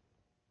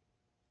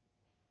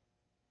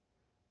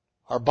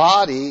 Our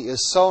body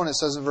is sown, it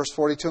says in verse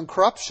 42, in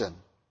corruption.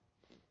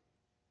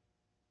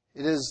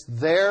 It is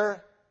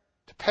there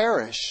to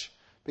perish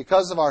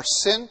because of our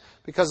sin,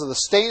 because of the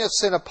stain of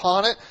sin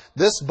upon it.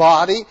 This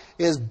body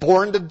is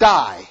born to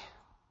die.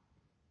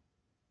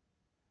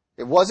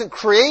 It wasn't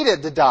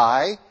created to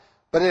die,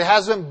 but it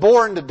has been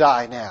born to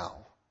die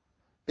now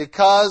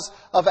because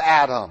of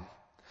Adam.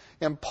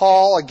 And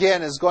Paul,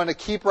 again, is going to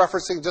keep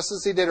referencing, just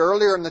as he did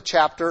earlier in the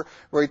chapter,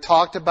 where he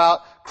talked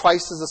about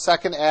Christ as the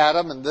second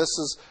Adam, and this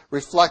is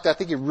I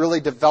think he really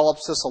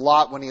develops this a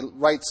lot when he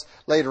writes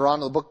later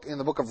on in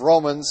the book of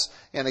Romans,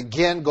 and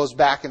again goes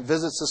back and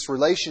visits this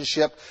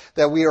relationship,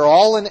 that we are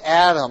all in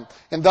Adam,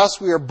 and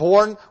thus we are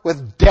born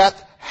with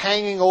death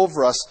hanging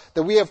over us,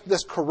 that we have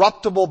this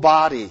corruptible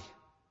body.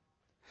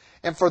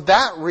 And for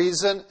that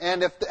reason,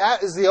 and if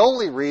that is the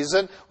only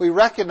reason, we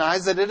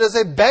recognize that it is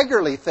a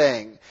beggarly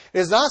thing. It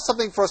is not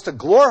something for us to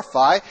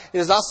glorify. It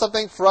is not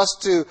something for us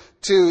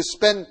to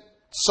spend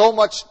so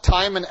much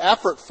time and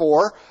effort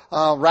for.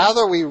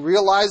 Rather, we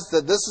realize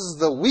that this is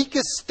the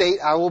weakest state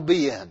I will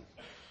be in.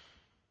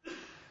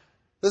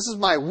 This is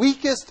my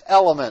weakest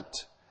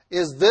element,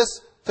 is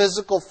this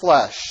physical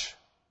flesh.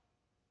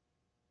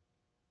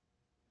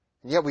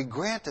 And yet we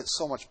grant it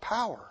so much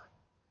power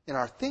in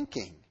our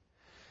thinking.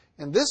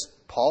 And this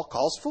Paul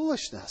calls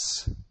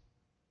foolishness.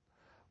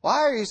 Why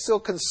are you so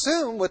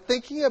consumed with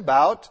thinking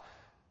about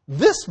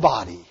this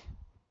body?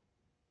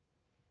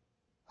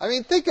 I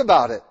mean, think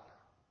about it.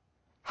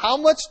 How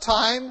much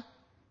time,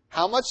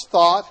 how much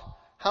thought,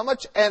 how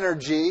much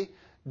energy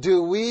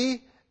do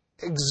we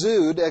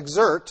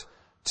exert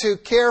to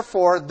care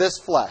for this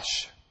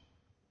flesh?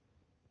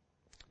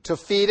 To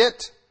feed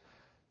it,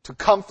 to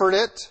comfort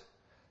it,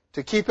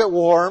 to keep it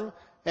warm,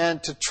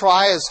 and to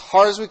try as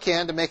hard as we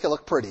can to make it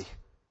look pretty.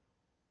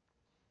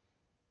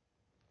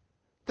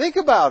 Think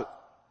about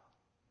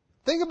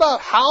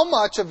how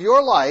much of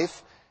your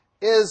life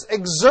is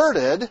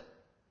exerted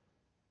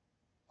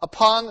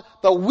upon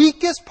the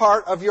weakest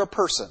part of your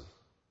person.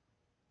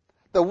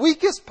 The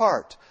weakest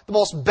part, the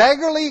most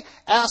beggarly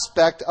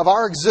aspect of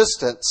our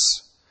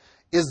existence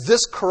is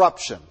this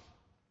corruption,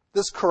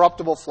 this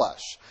corruptible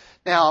flesh.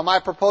 Now, am I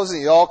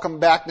proposing you all come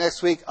back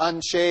next week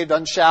unshaved,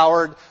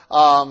 unshowered,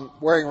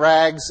 wearing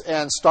rags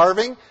and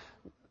starving?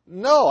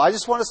 No, I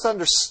just want us to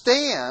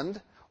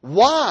understand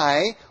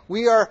why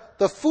we are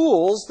the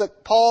fools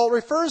that Paul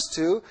refers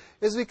to,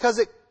 is because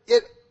it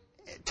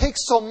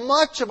takes so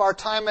much of our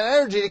time and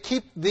energy to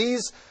keep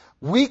these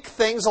weak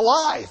things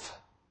alive.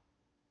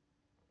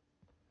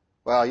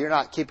 Well, you're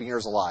not keeping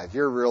yours alive.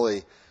 You're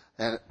really,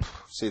 and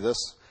see this?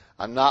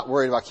 I'm not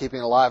worried about keeping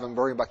it alive. I'm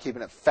worried about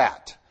keeping it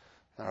fat.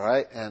 All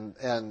right?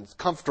 And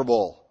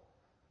comfortable.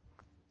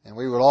 And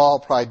we would all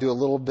probably do a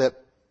little bit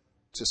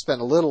to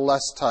spend a little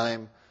less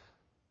time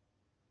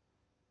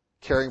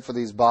caring for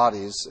these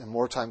bodies and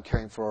more time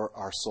caring for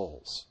our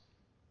souls.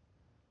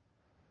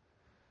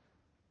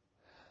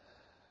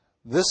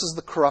 This is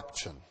the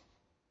corruption.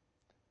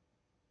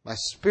 My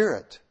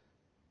spirit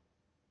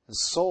and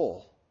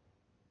soul,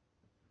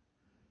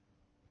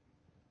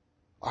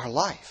 our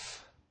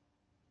life,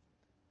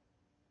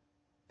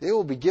 they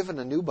will be given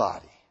a new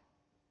body.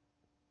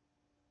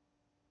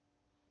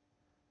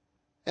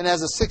 And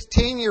as a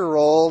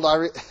 16-year-old,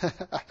 I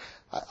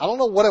don't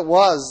know what it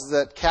was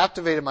that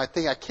captivated my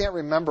thinking. I can't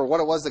remember what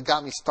it was that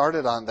got me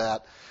started on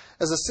that.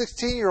 As a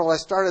 16-year-old, I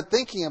started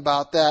thinking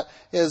about that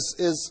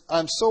is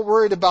I'm so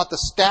worried about the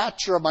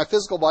stature of my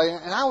physical body.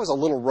 And I was a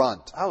little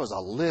runt. I was a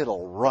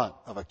little runt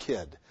of a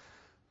kid.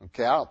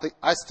 Okay,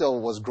 I still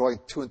was growing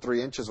 2 and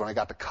 3 inches when I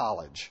got to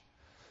college.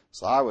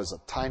 So I was a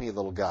tiny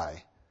little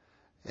guy.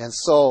 And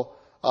so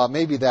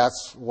maybe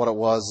that's what it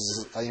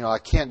was. I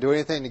can't do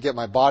anything to get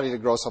my body to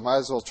grow, so I might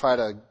as well try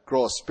to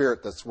grow a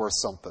spirit that's worth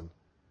something.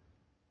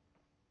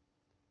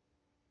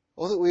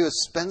 Oh, that we would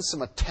spend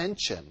some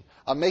attention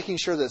on making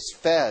sure that it's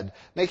fed,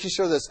 making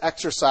sure that it's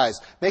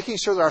exercised, making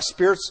sure that our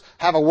spirits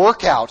have a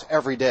workout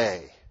every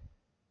day,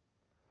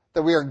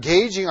 that we are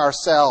engaging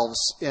ourselves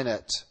in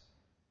it,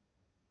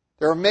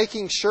 that we're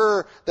making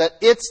sure that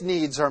its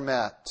needs are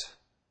met.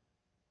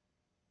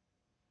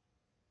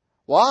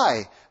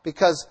 Why?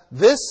 Because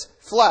this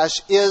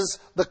flesh is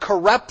the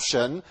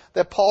corruption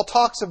that Paul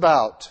talks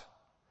about.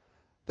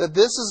 That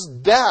this is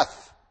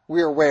death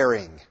we are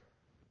wearing.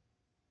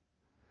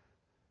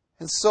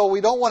 And so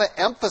we don't want to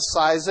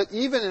emphasize it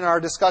even in our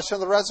discussion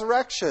of the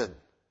resurrection.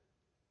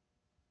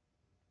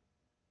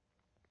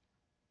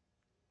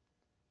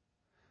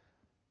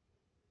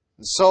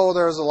 And so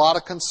there's a lot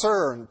of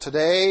concern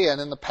today and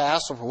in the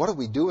past over what do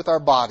we do with our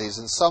bodies.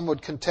 And some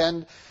would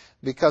contend,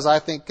 because I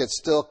think it's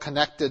still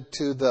connected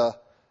to the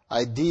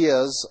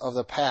ideas of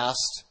the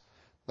past,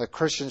 that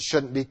Christians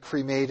shouldn't be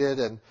cremated,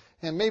 and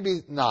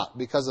maybe not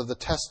because of the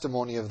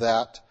testimony of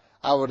that.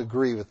 I would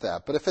agree with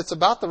that. But if it's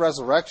about the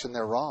resurrection,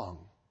 they're wrong.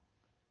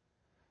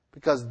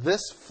 Because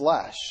this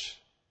flesh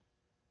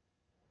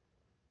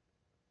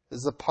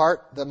is the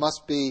part that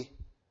must be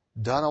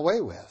done away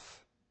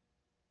with.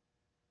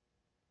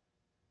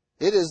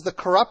 It is the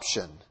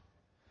corruption.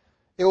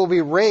 It will be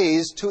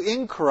raised to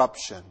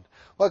incorruption.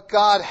 What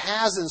God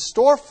has in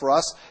store for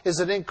us is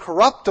an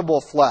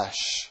incorruptible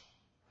flesh.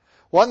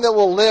 One that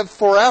will live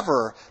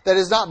forever, that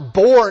is not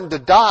born to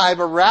die,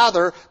 but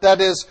rather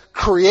that is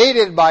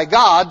created by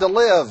God to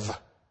live.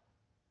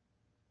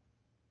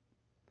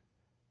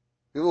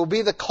 It will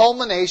be the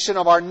culmination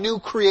of our new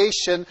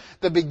creation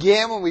that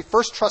began when we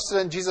first trusted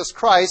in Jesus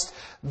Christ,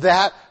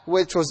 that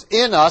which was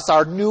in us,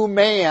 our new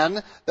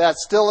man,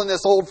 that's still in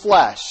this old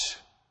flesh.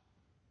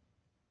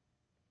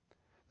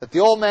 That the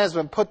old man has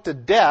been put to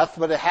death,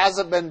 but it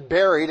hasn't been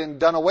buried and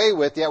done away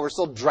with yet. We're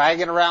still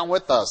dragging around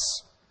with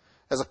us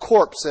as a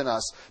corpse in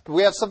us. But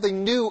we have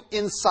something new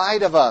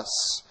inside of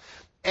us.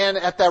 And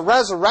at that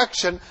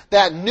resurrection,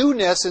 that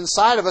newness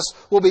inside of us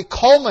will be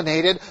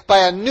culminated by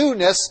a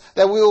newness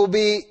that we will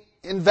be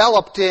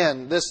enveloped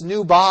in, this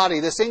new body,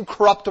 this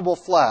incorruptible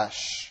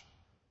flesh.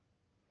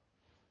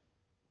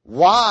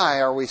 Why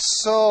are we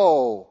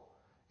so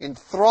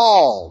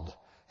enthralled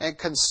and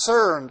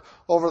concerned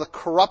over the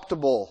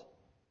corruptible?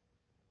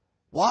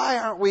 Why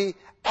aren't we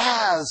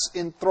as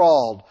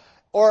enthralled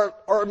or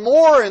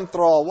more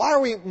enthralled? Why are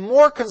we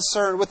more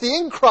concerned with the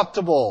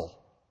incorruptible?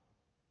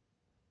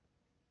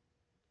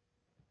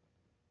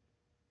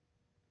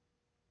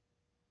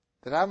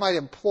 That I might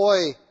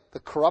employ the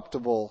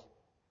corruptible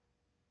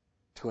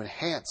to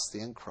enhance the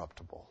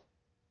incorruptible.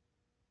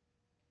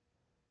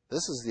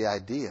 This is the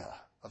idea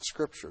of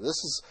Scripture. This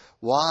is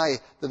why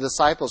the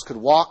disciples could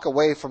walk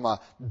away from a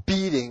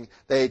beating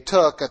they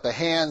took at the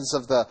hands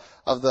of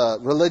the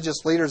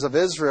religious leaders of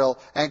Israel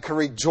and could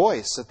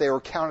rejoice that they were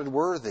counted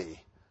worthy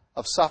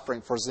of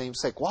suffering for His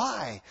name's sake.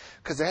 Why?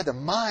 Because they had their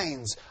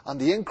minds on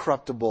the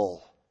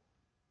incorruptible.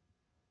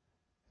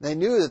 They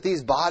knew that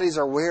these bodies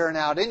are wearing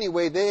out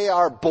anyway. They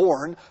are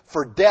born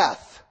for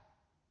death.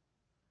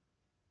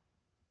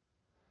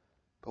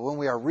 But when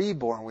we are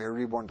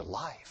reborn to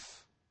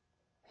life.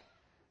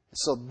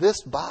 So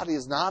this body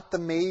is not the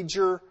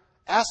major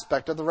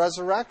aspect of the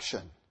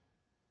resurrection.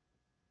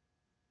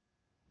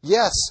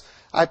 Yes,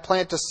 I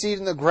plant a seed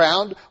in the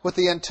ground with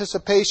the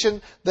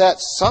anticipation that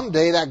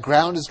someday that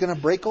ground is going to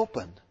break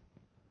open.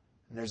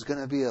 And there's going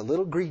to be a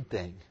little green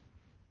thing.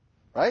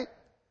 Right?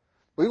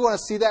 We want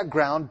to see that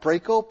ground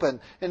break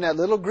open and that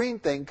little green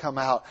thing come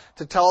out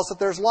to tell us that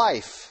there's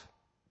life.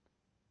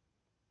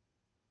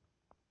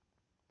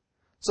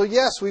 So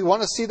yes, we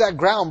want to see that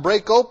ground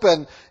break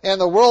open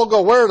and the world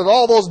go, where did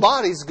all those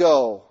bodies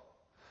go?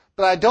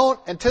 But I don't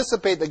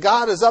anticipate that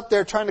God is up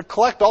there trying to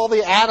collect all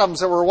the atoms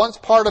that were once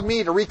part of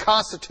me to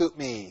reconstitute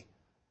me.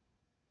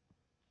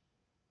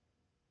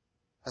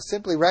 I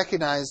simply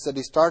recognize that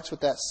He starts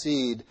with that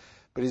seed,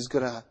 but He's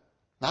going to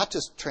not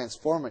just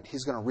transform it,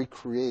 He's going to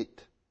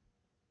recreate.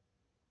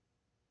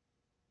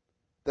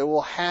 That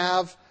will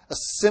have a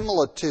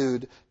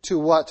similitude to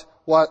what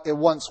what it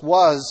once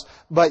was,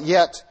 but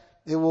yet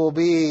it will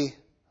be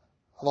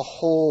the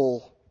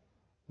whole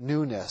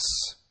newness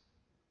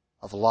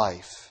of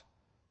life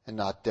and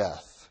not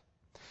death.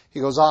 He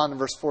goes on in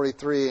verse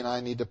 43, and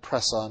I need to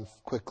press on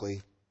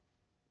quickly.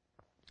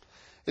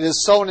 It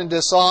is sown in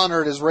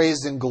dishonor, it is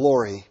raised in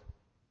glory.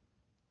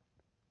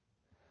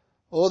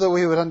 Oh, that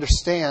we would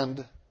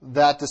understand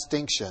that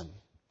distinction.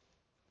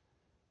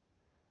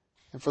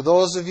 And for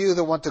those of you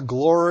that want to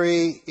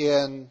glory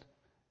in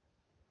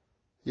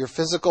your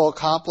physical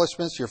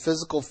accomplishments, your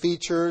physical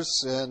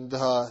features, and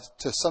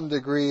to some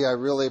degree I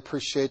really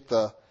appreciate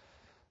the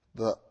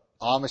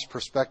Amish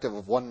perspective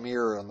of one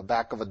mirror on the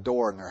back of a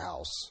door in their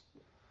house.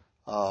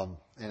 And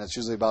it's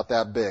usually about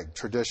that big,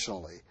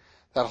 traditionally.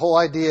 That whole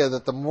idea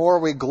that the more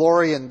we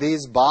glory in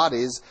these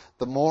bodies,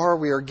 the more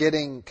we are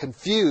getting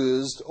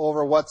confused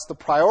over what's the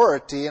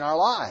priority in our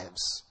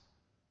lives.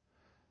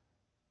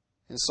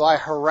 And so I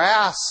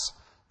harass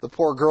the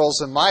poor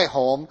girls in my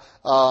home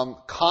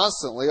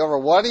constantly over,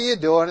 what are you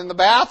doing in the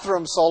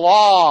bathroom so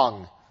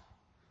long?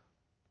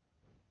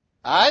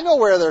 I know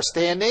where they're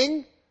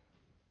standing.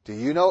 Do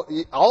you know?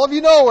 All of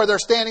you know where they're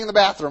standing in the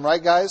bathroom,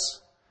 right, guys?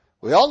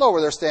 We all know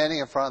where they're standing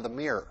in front of the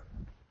mirror.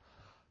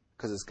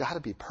 Because it's got to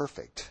be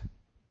perfect,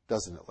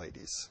 doesn't it,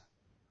 ladies?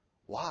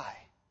 Why?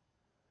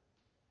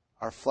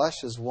 Our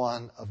flesh is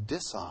one of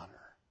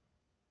dishonor.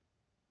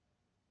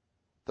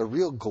 The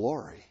real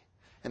glory.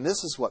 And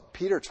this is what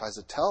Peter tries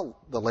to tell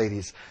the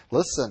ladies.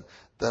 Listen,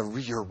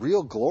 your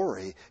real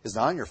glory is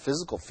not in your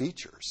physical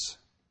features.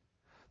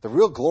 The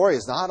real glory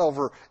is not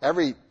over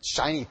every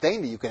shiny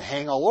thing that you can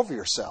hang all over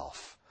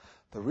yourself.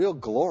 The real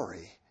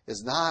glory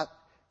is not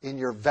in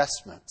your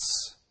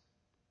vestments.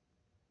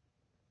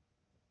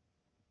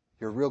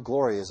 Your real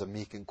glory is a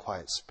meek and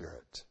quiet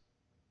spirit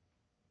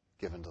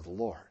given to the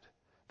Lord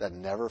that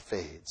never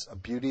fades, a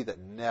beauty that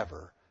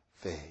never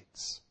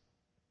fades.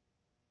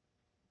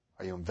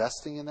 Are you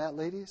investing in that,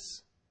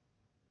 ladies?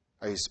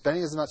 Are you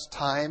spending as much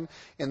time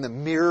in the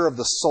mirror of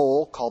the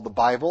soul called the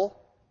Bible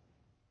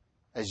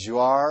as you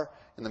are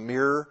in the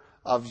mirror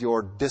of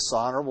your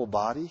dishonorable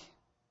body?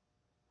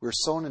 We're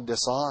sown in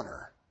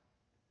dishonor.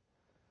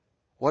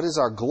 What is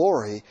our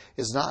glory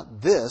is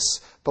not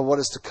this, but what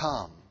is to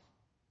come.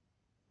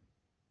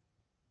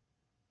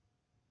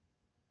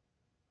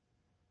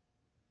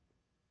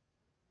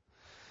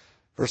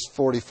 Verse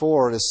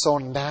 44, it is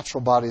sown in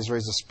natural bodies,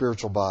 raised a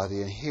spiritual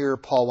body. And here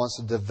Paul wants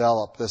to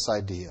develop this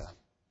idea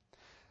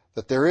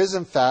that there is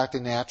in fact a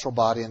natural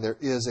body and there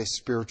is a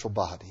spiritual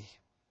body.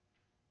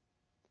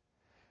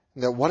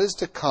 And that what is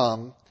to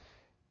come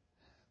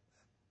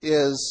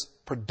is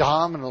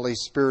predominantly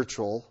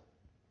spiritual,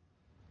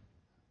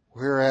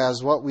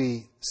 whereas what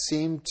we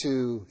seem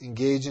to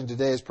engage in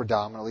today is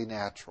predominantly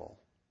natural.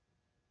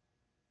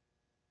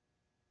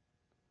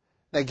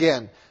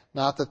 Again,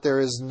 not that there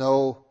is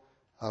no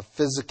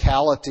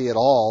physicality at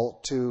all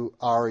to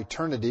our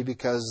eternity,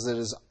 because it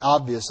is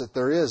obvious that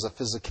there is a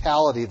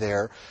physicality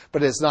there,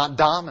 but it's not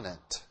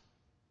dominant.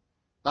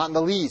 Not in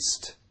the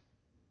least.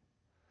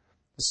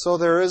 So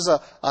there is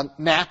a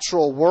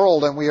natural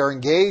world, and we are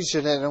engaged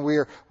in it, and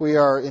we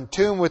are in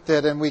tune with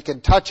it, and we can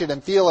touch it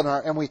and feel it,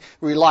 and we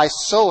rely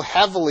so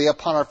heavily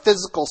upon our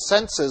physical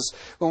senses.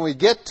 When we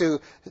get to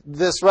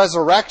this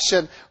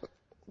resurrection,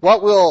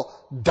 what will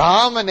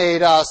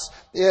dominate us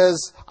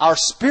is our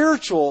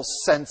spiritual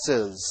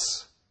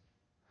senses.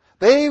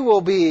 They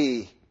will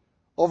be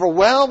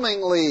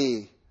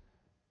overwhelmingly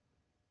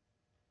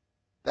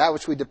that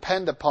which we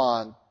depend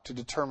upon to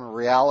determine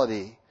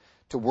reality,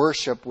 to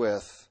worship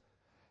with,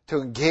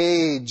 to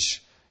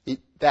engage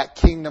that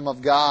kingdom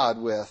of God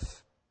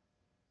with.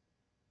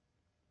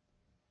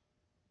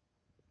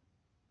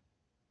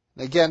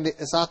 And again,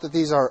 it's not that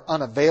these are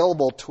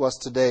unavailable to us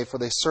today, for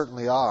they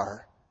certainly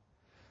are.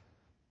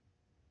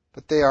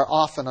 But they are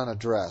often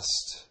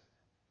unaddressed.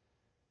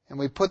 And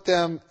we put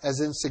them as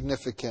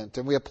insignificant,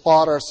 and we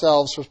applaud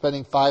ourselves for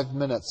spending 5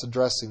 minutes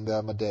addressing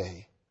them a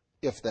day,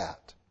 if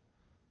that.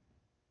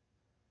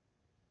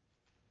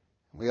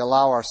 We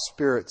allow our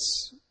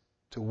spirits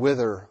to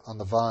wither on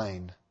the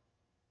vine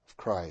of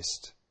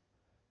Christ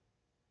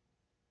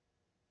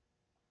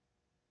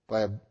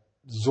by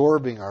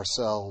absorbing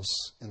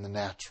ourselves in the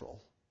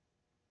natural.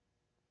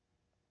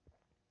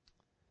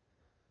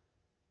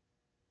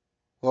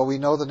 Well, we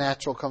know the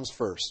natural comes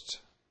first.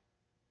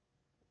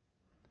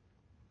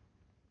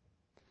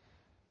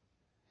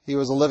 He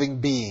was a living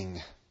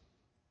being.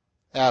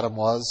 Adam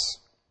was.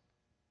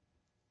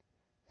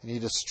 And he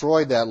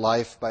destroyed that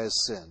life by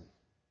his sin.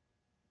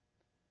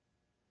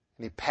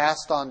 And he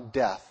passed on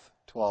death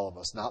to all of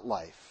us. Not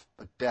life,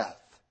 but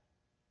death.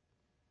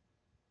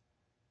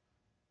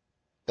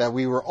 That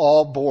we were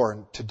all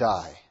born to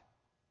die.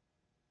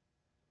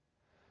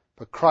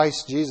 But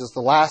Christ Jesus, the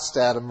last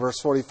Adam, verse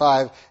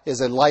 45,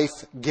 is a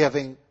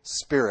life-giving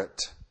spirit.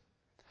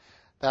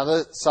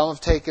 Now, some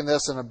have taken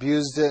this and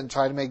abused it and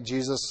tried to make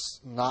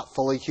Jesus not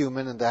fully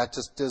human, and that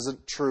just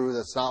isn't true.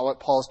 That's not what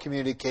Paul's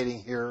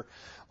communicating here.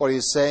 What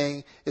he's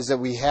saying is that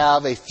we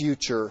have a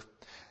future,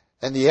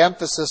 And the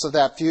emphasis of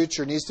that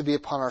future needs to be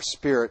upon our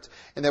spirit.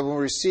 And that when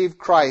we receive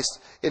Christ,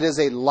 it is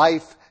a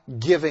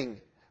life-giving.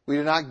 We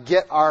do not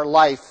get our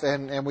life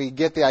and we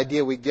get the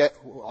idea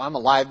I'm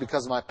alive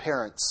because of my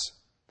parents.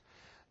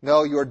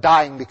 No, you are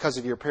dying because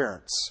of your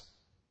parents.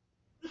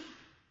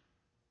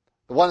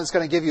 The one that's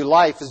going to give you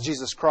life is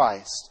Jesus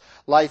Christ.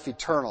 Life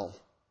eternal.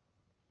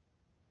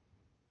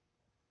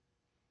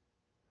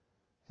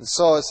 And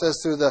so it says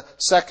through the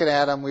second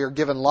Adam we are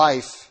given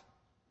life.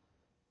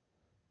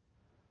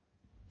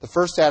 The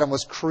first Adam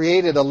was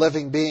created a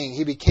living being.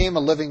 He became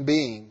a living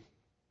being.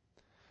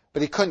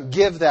 But he couldn't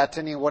give that to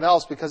anyone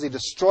else because he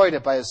destroyed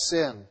it by his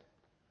sin.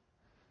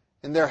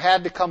 And there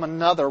had to come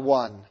another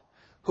one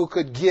who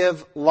could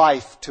give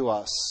life to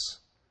us,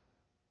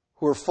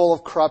 who are full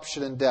of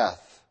corruption and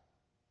death.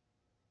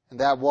 And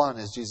that one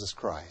is Jesus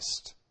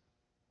Christ.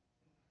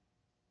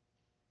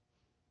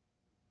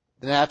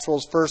 The natural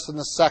is first, and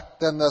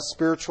then the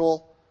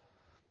spiritual.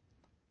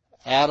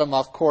 Adam,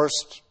 of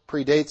course,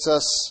 predates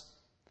us.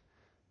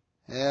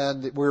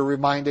 And we're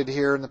reminded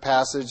here in the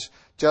passage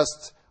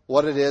just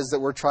what it is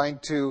that we're trying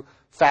to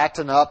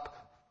fatten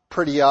up,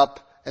 pretty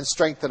up, and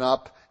strengthen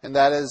up. And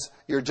that is,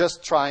 you're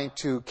just trying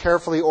to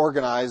carefully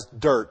organize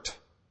dirt.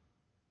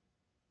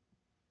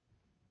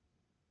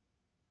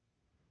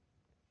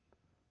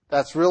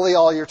 That's really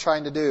all you're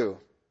trying to do.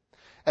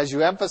 As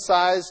you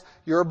emphasize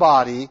your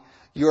body,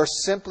 you're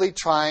simply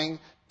trying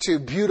to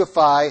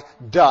beautify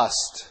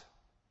dust.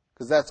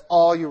 Because that's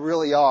all you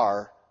really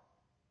are.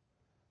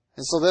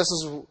 And so this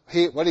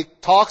is what he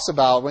talks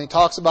about when he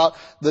talks about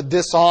the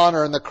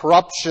dishonor and the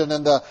corruption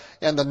and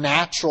the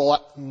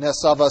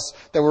naturalness of us,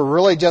 that we're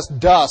really just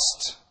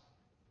dust.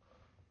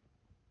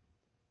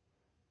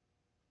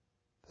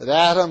 That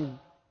Adam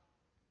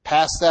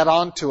passed that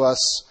on to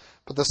us,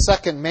 but the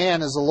second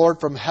man is the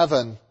Lord from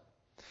heaven.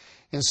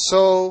 And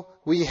so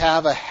we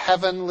have a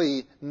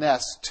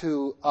heavenliness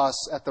to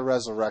us at the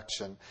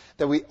resurrection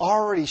that we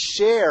already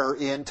share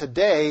in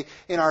today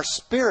in our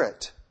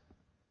spirit.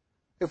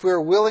 If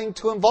we're willing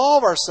to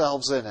involve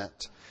ourselves in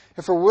it.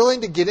 If we're willing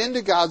to get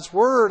into God's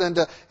Word and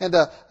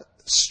to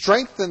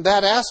strengthen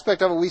that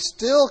aspect of it, we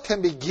still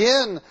can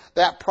begin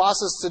that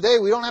process today.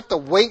 We don't have to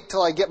wait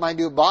till I get my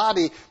new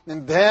body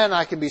and then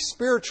I can be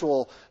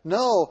spiritual.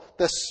 No,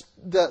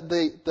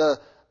 the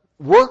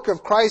work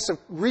of Christ of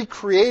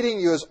recreating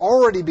you has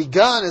already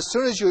begun as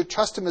soon as you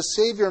trust Him as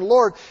Savior and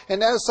Lord.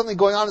 And that is something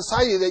going on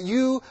inside you that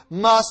you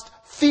must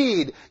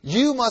feed.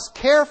 You must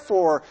care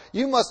for.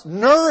 You must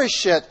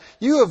nourish it.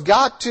 You have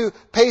got to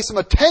pay some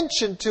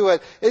attention to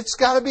it. It's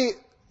got to be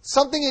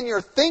something in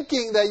your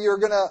thinking that you're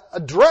going to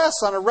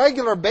address on a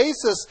regular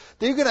basis,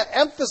 that you're going to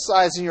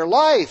emphasize in your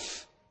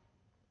life,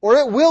 or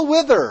it will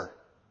wither.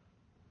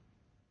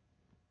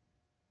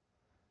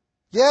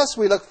 Yes,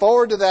 we look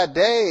forward to that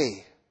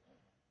day.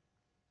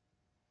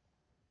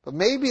 But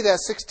maybe that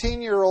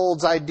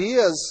 16-year-old's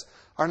ideas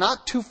are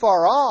not too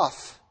far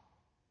off.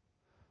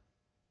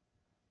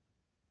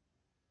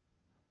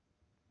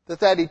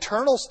 That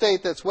eternal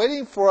state that's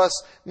waiting for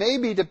us may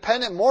be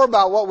dependent more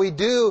about what we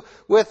do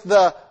with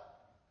the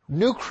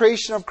new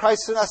creation of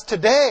Christ in us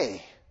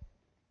today.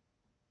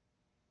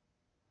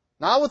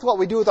 Not with what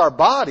we do with our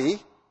body,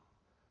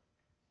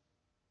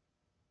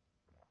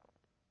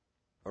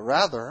 but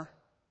rather,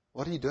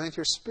 what are you doing with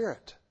your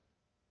spirit?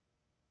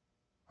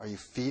 Are you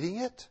feeding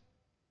it?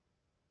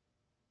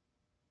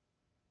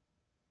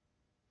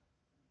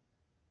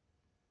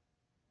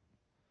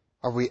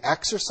 Are we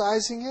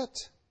exercising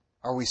it?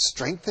 Are we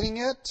strengthening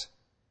it?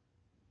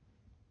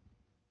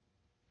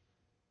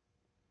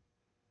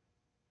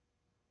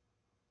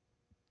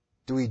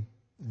 Do we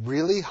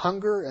really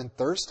hunger and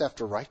thirst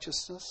after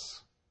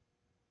righteousness?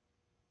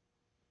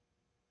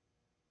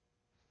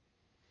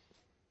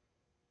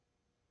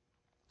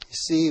 You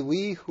see,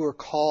 we who are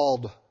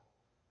called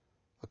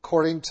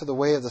according to the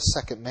way of the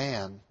second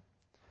man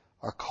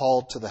are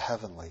called to the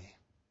heavenly.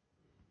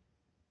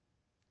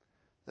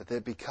 That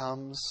it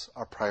becomes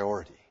our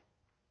priority.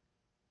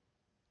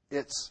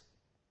 It's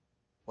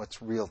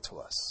what's real to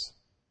us.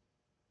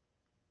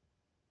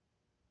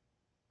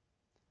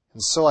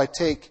 And so I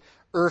take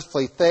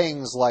earthly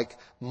things like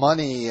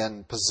money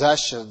and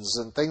possessions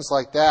and things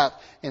like that,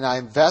 and I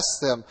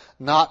invest them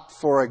not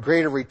for a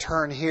greater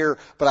return here,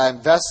 but I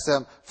invest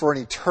them for an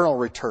eternal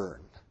return.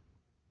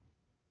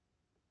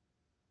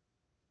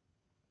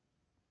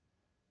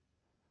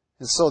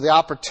 And so the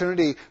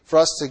opportunity for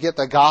us to get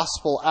the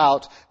gospel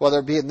out, whether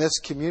it be in this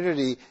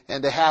community,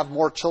 and to have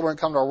more children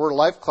come to our Word of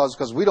Life clubs,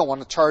 because we don't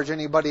want to charge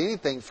anybody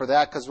anything for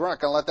that, because we're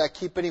not going to let that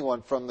keep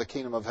anyone from the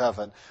kingdom of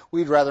heaven.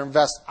 We'd rather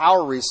invest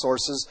our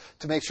resources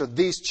to make sure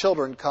these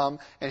children come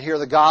and hear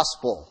the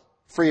gospel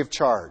free of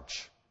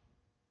charge.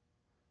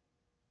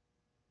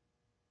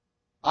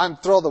 I'm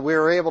thrilled that we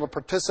were able to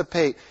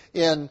participate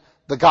in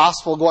the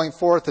gospel going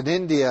forth in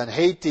India and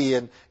Haiti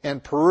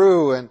and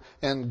Peru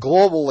and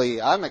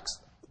globally.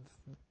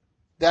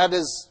 That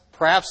is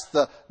perhaps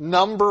the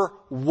number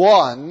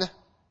one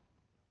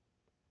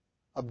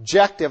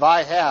objective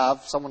I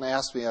have. Someone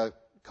asked me a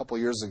couple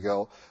years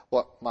ago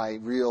what my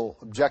real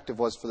objective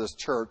was for this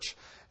church.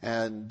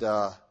 And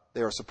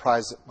they were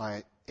surprised at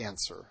my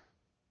answer.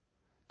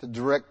 To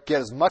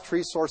get as much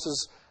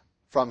resources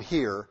from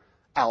here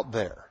out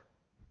there.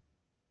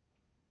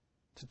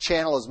 To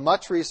channel as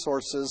much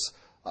resources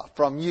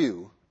from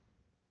you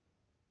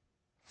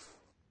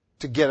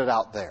to get it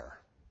out there.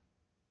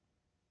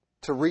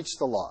 To reach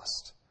the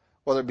lost.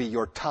 Whether it be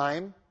your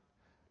time,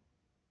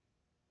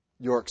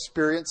 your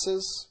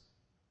experiences,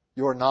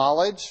 your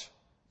knowledge,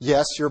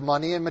 yes, your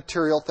money and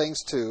material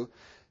things too.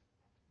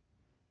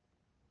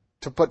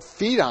 To put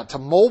feet on, to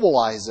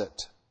mobilize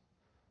it,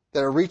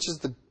 that it reaches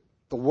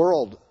the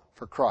world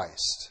for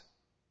Christ.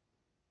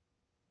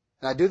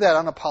 And I do that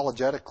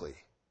unapologetically.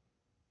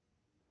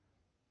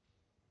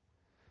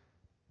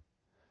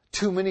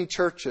 Too many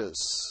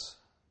churches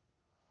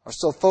are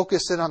so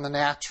focused in on the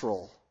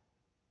natural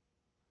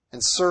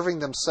and serving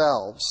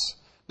themselves,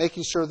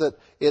 making sure that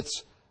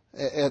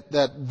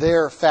that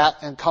they're fat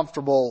and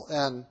comfortable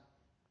and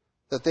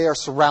that they are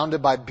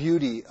surrounded by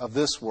beauty of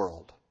this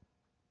world.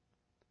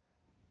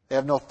 They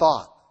have no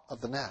thought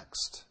of the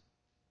next.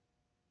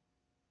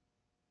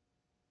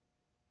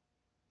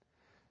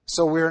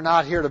 So we're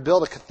not here to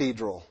build a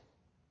cathedral.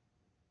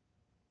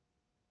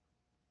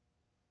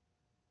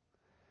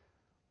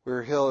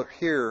 We're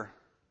here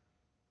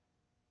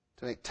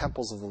to make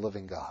temples of the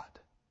living God.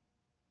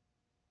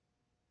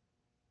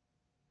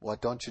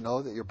 What, don't you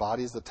know that your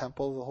body is the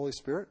temple of the Holy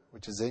Spirit,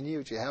 which is in you,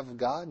 which you have of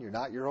God, and you're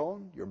not your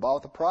own? You're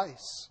bought with a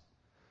price.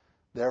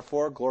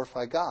 Therefore,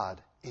 glorify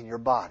God in your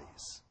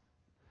bodies.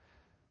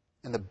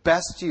 And the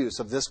best use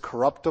of this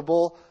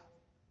corruptible,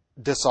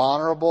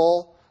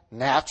 dishonorable,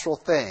 natural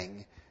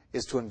thing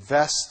is to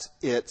invest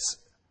its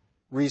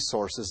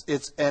resources,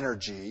 its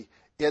energy,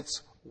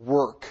 its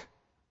work,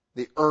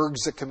 the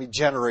ergs that can be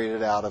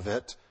generated out of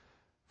it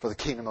for the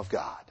kingdom of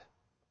God.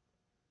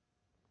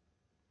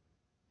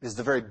 It is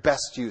the very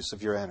best use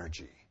of your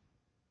energy.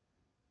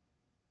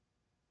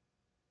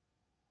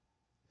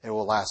 It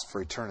will last for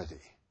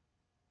eternity.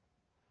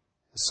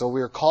 So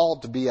we are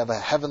called to be of a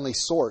heavenly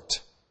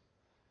sort.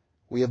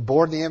 We have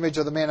borne the image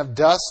of the man of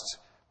dust.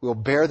 We will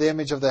bear the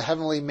image of the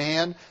heavenly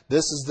man.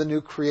 This is the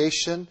new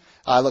creation.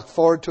 I look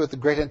forward to it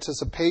with great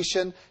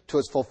anticipation, to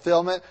its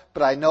fulfillment,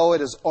 but I know it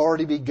has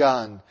already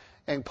begun.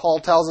 And Paul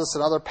tells us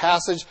in another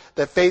passage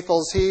that faithful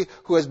is he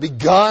who has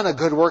begun a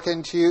good work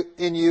in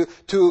you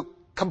to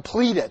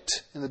complete it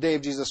in the day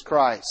of Jesus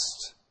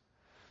Christ.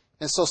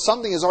 And so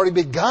something has already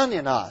begun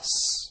in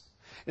us.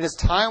 And it's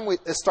time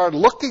it started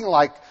looking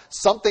like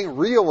something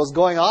real was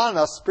going on in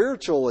us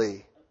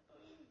spiritually.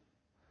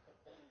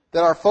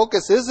 That our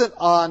focus isn't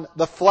on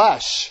the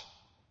flesh,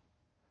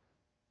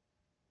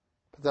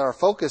 but that our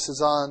focus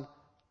is on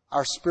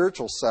our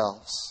spiritual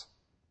selves.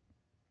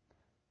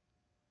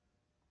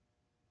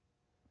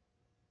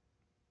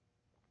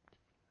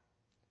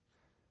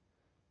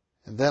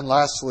 And then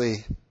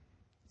lastly,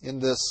 in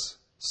this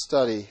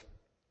study,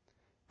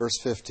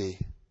 verse 50,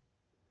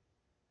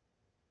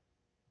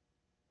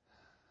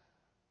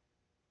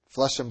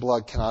 flesh and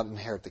blood cannot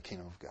inherit the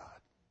kingdom of God.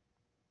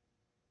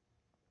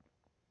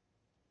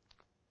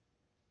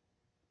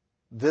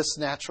 This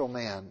natural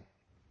man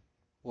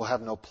will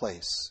have no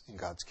place in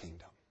God's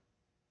kingdom.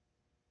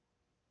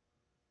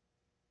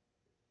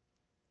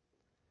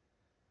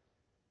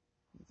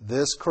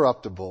 This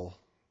corruptible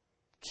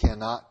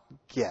cannot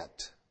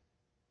get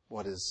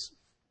what is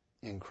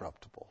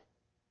incorruptible.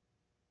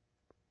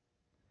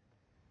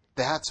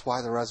 That's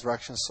why the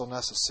resurrection is so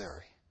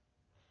necessary.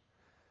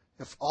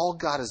 If all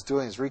God is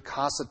doing is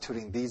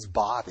reconstituting these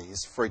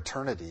bodies for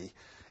eternity,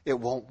 it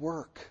won't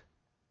work.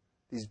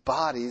 These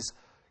bodies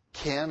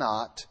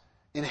cannot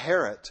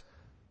inherit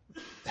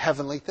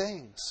heavenly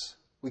things.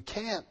 We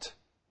can't.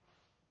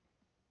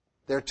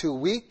 They're too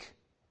weak.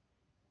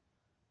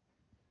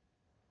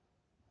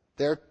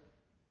 They're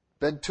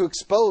been too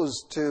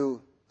exposed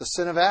to the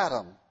sin of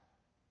Adam.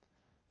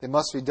 They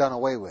must be done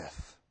away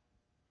with.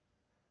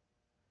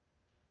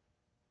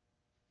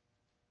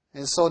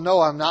 And so,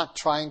 no, I'm not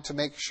trying to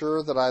make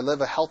sure that I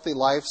live a healthy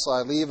life so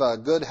I leave a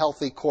good,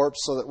 healthy corpse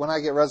so that when I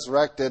get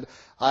resurrected,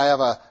 I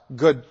have a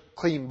good,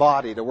 clean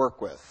body to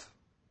work with.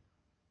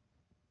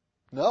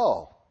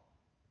 No.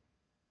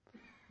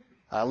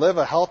 I live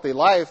a healthy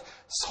life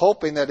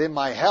hoping that in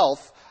my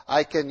health,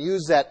 I can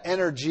use that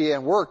energy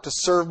and work to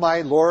serve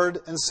my Lord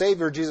and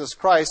Savior, Jesus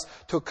Christ,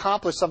 to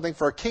accomplish something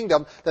for a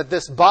kingdom that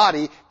this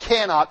body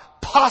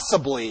cannot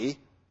possibly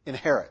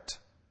inherit.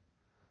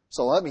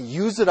 So let me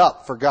use it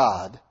up for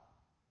God,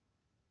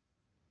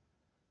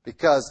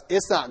 because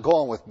it's not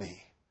going with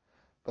me.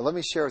 But let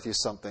me share with you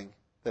something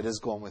that is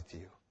going with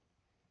you.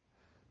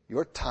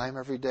 Your time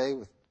every day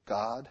with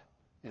God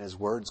and His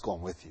Word is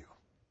going with you.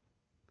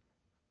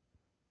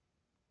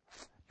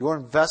 Your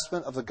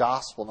investment of the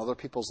gospel in other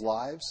people's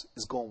lives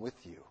is going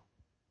with you.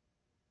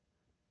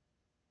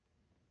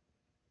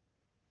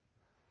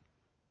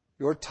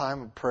 Your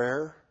time of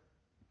prayer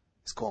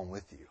is going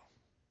with you.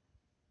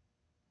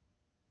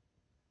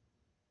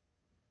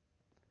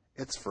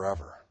 It's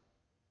forever.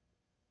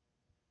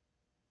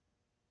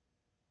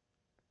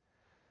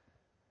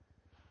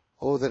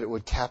 Oh, that it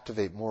would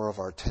captivate more of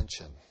our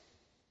attention.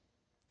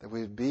 that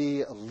we'd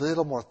be a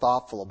little more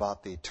thoughtful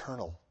about the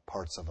eternal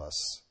parts of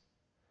us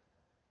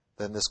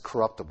than this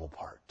corruptible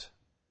part.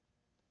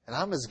 And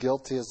I'm as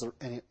guilty as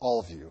all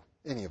of you,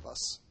 any of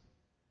us.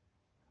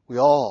 We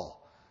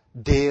all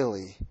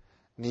daily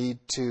need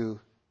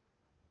to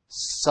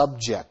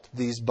subject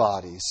these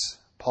bodies.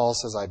 Paul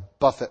says, I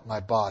buffet my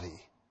body.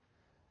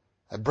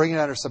 I bring it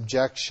under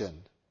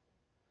subjection.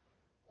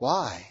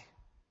 Why?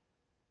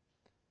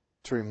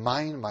 To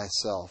remind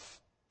myself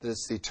that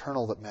it's the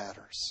eternal that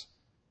matters.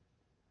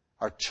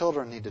 Our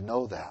children need to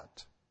know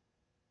that.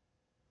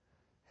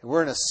 And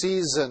we're in a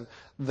season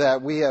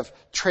that we have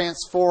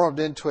transformed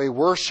into a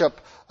worship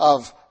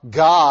of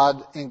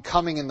God in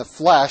coming in the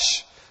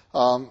flesh,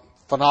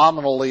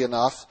 phenomenally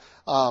enough.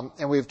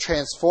 And we've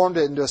transformed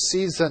it into a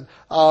season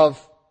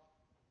of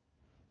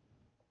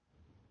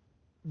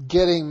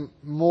getting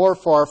more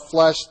for our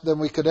flesh than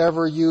we could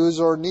ever use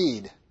or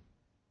need.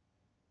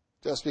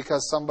 Just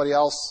because somebody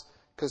else,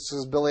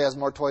 because Billy has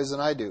more toys than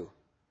I do.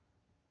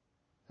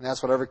 And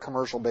that's what every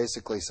commercial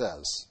basically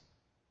says.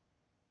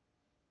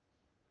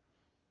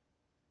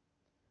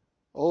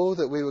 Oh,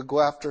 that we would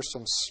go after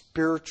some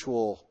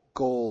spiritual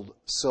gold,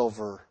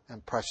 silver,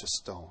 and precious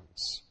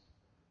stones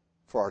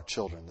for our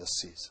children this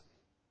season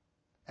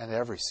and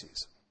every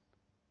season.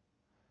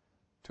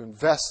 To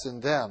invest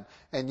in them.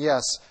 And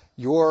yes,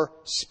 your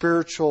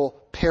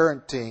spiritual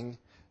parenting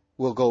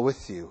will go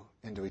with you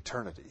into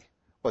eternity,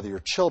 whether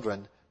your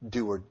children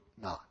do or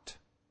not.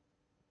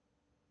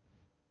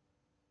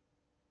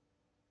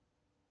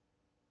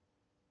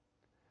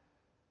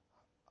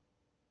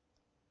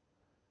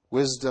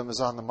 Wisdom is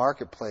on the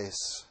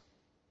marketplace,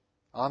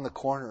 on the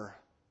corner,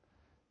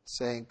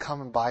 saying,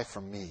 come and buy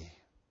from me.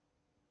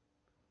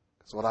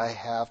 Because what I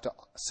have to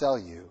sell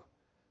you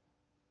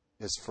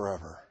is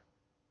forever.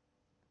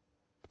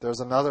 But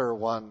there's another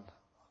one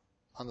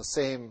on the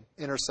same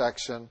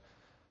intersection,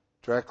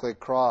 directly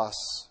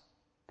across.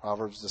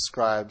 Proverbs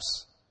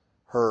describes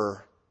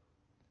her.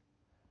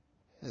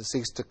 It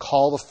seeks to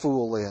call the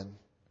fool in,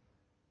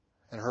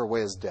 and her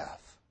way is death.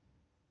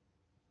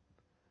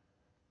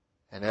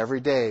 And every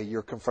day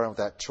you're confronted with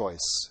that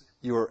choice.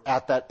 You are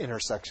at that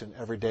intersection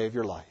every day of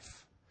your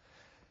life.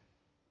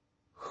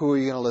 Who are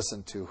you going to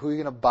listen to? Who are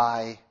you going to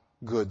buy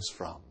goods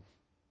from?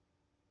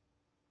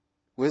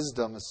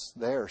 Wisdom is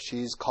there.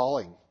 She's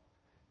calling.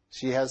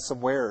 She has some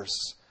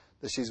wares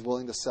that she's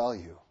willing to sell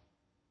you.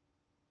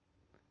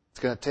 It's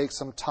going to take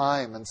some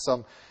time and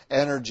some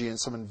energy and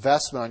some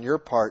investment on your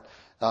part.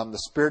 The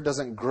Spirit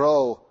doesn't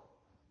grow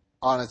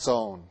on its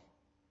own.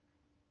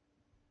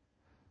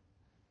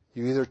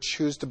 You either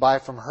choose to buy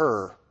from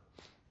her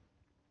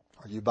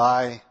or you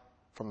buy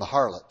from the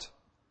harlot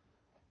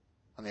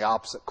on the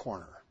opposite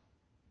corner.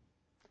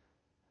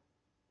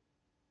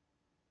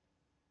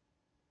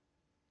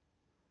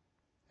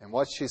 And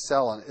what she's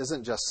selling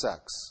isn't just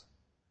sex.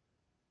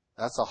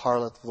 That's a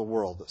harlot of the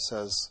world that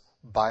says,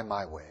 buy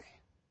my way.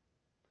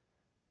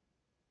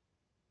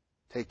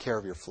 Take care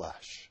of your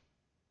flesh.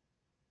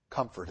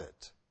 Comfort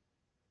it.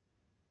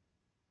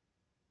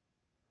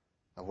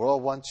 The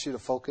world wants you to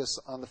focus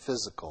on the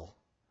physical.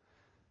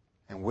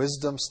 And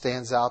wisdom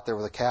stands out there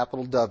with a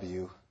capital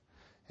W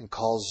and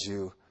calls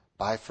you,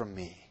 buy from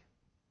me.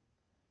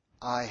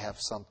 I have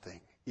something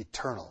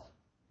eternal.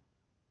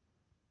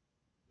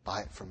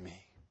 Buy it from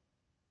me.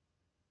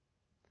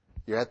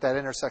 You're at that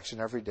intersection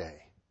every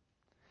day.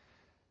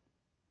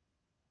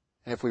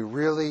 And if we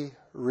really,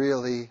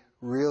 really,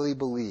 really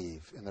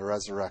believe in the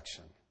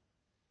resurrection,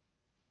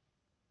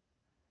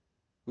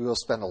 we will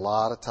spend a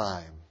lot of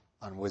time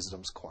on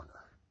wisdom's corner.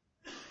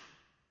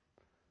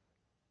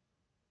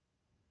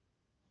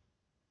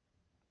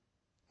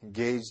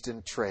 Engaged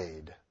in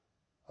trade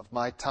of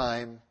my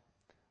time,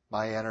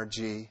 my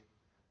energy,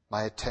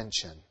 my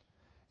attention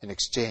in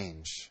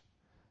exchange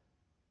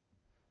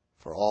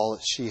for all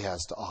that she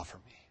has to offer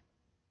me.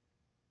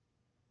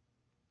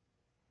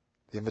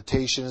 The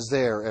invitation is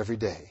there every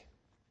day.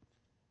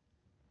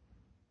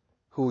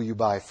 Who will you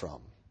buy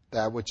from?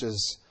 That which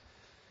is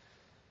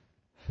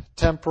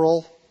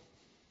temporal,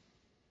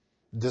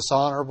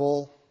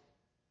 dishonorable,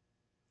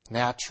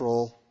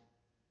 natural,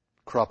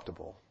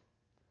 corruptible,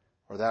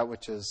 or that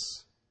which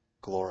is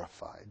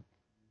glorified,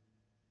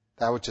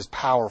 that which is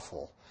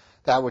powerful,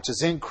 that which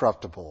is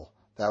incorruptible,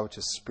 that which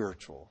is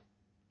spiritual.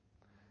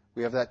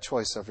 We have that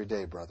choice every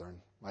day,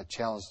 brethren. My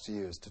challenge to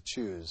you is to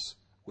choose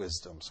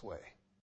wisdom's way.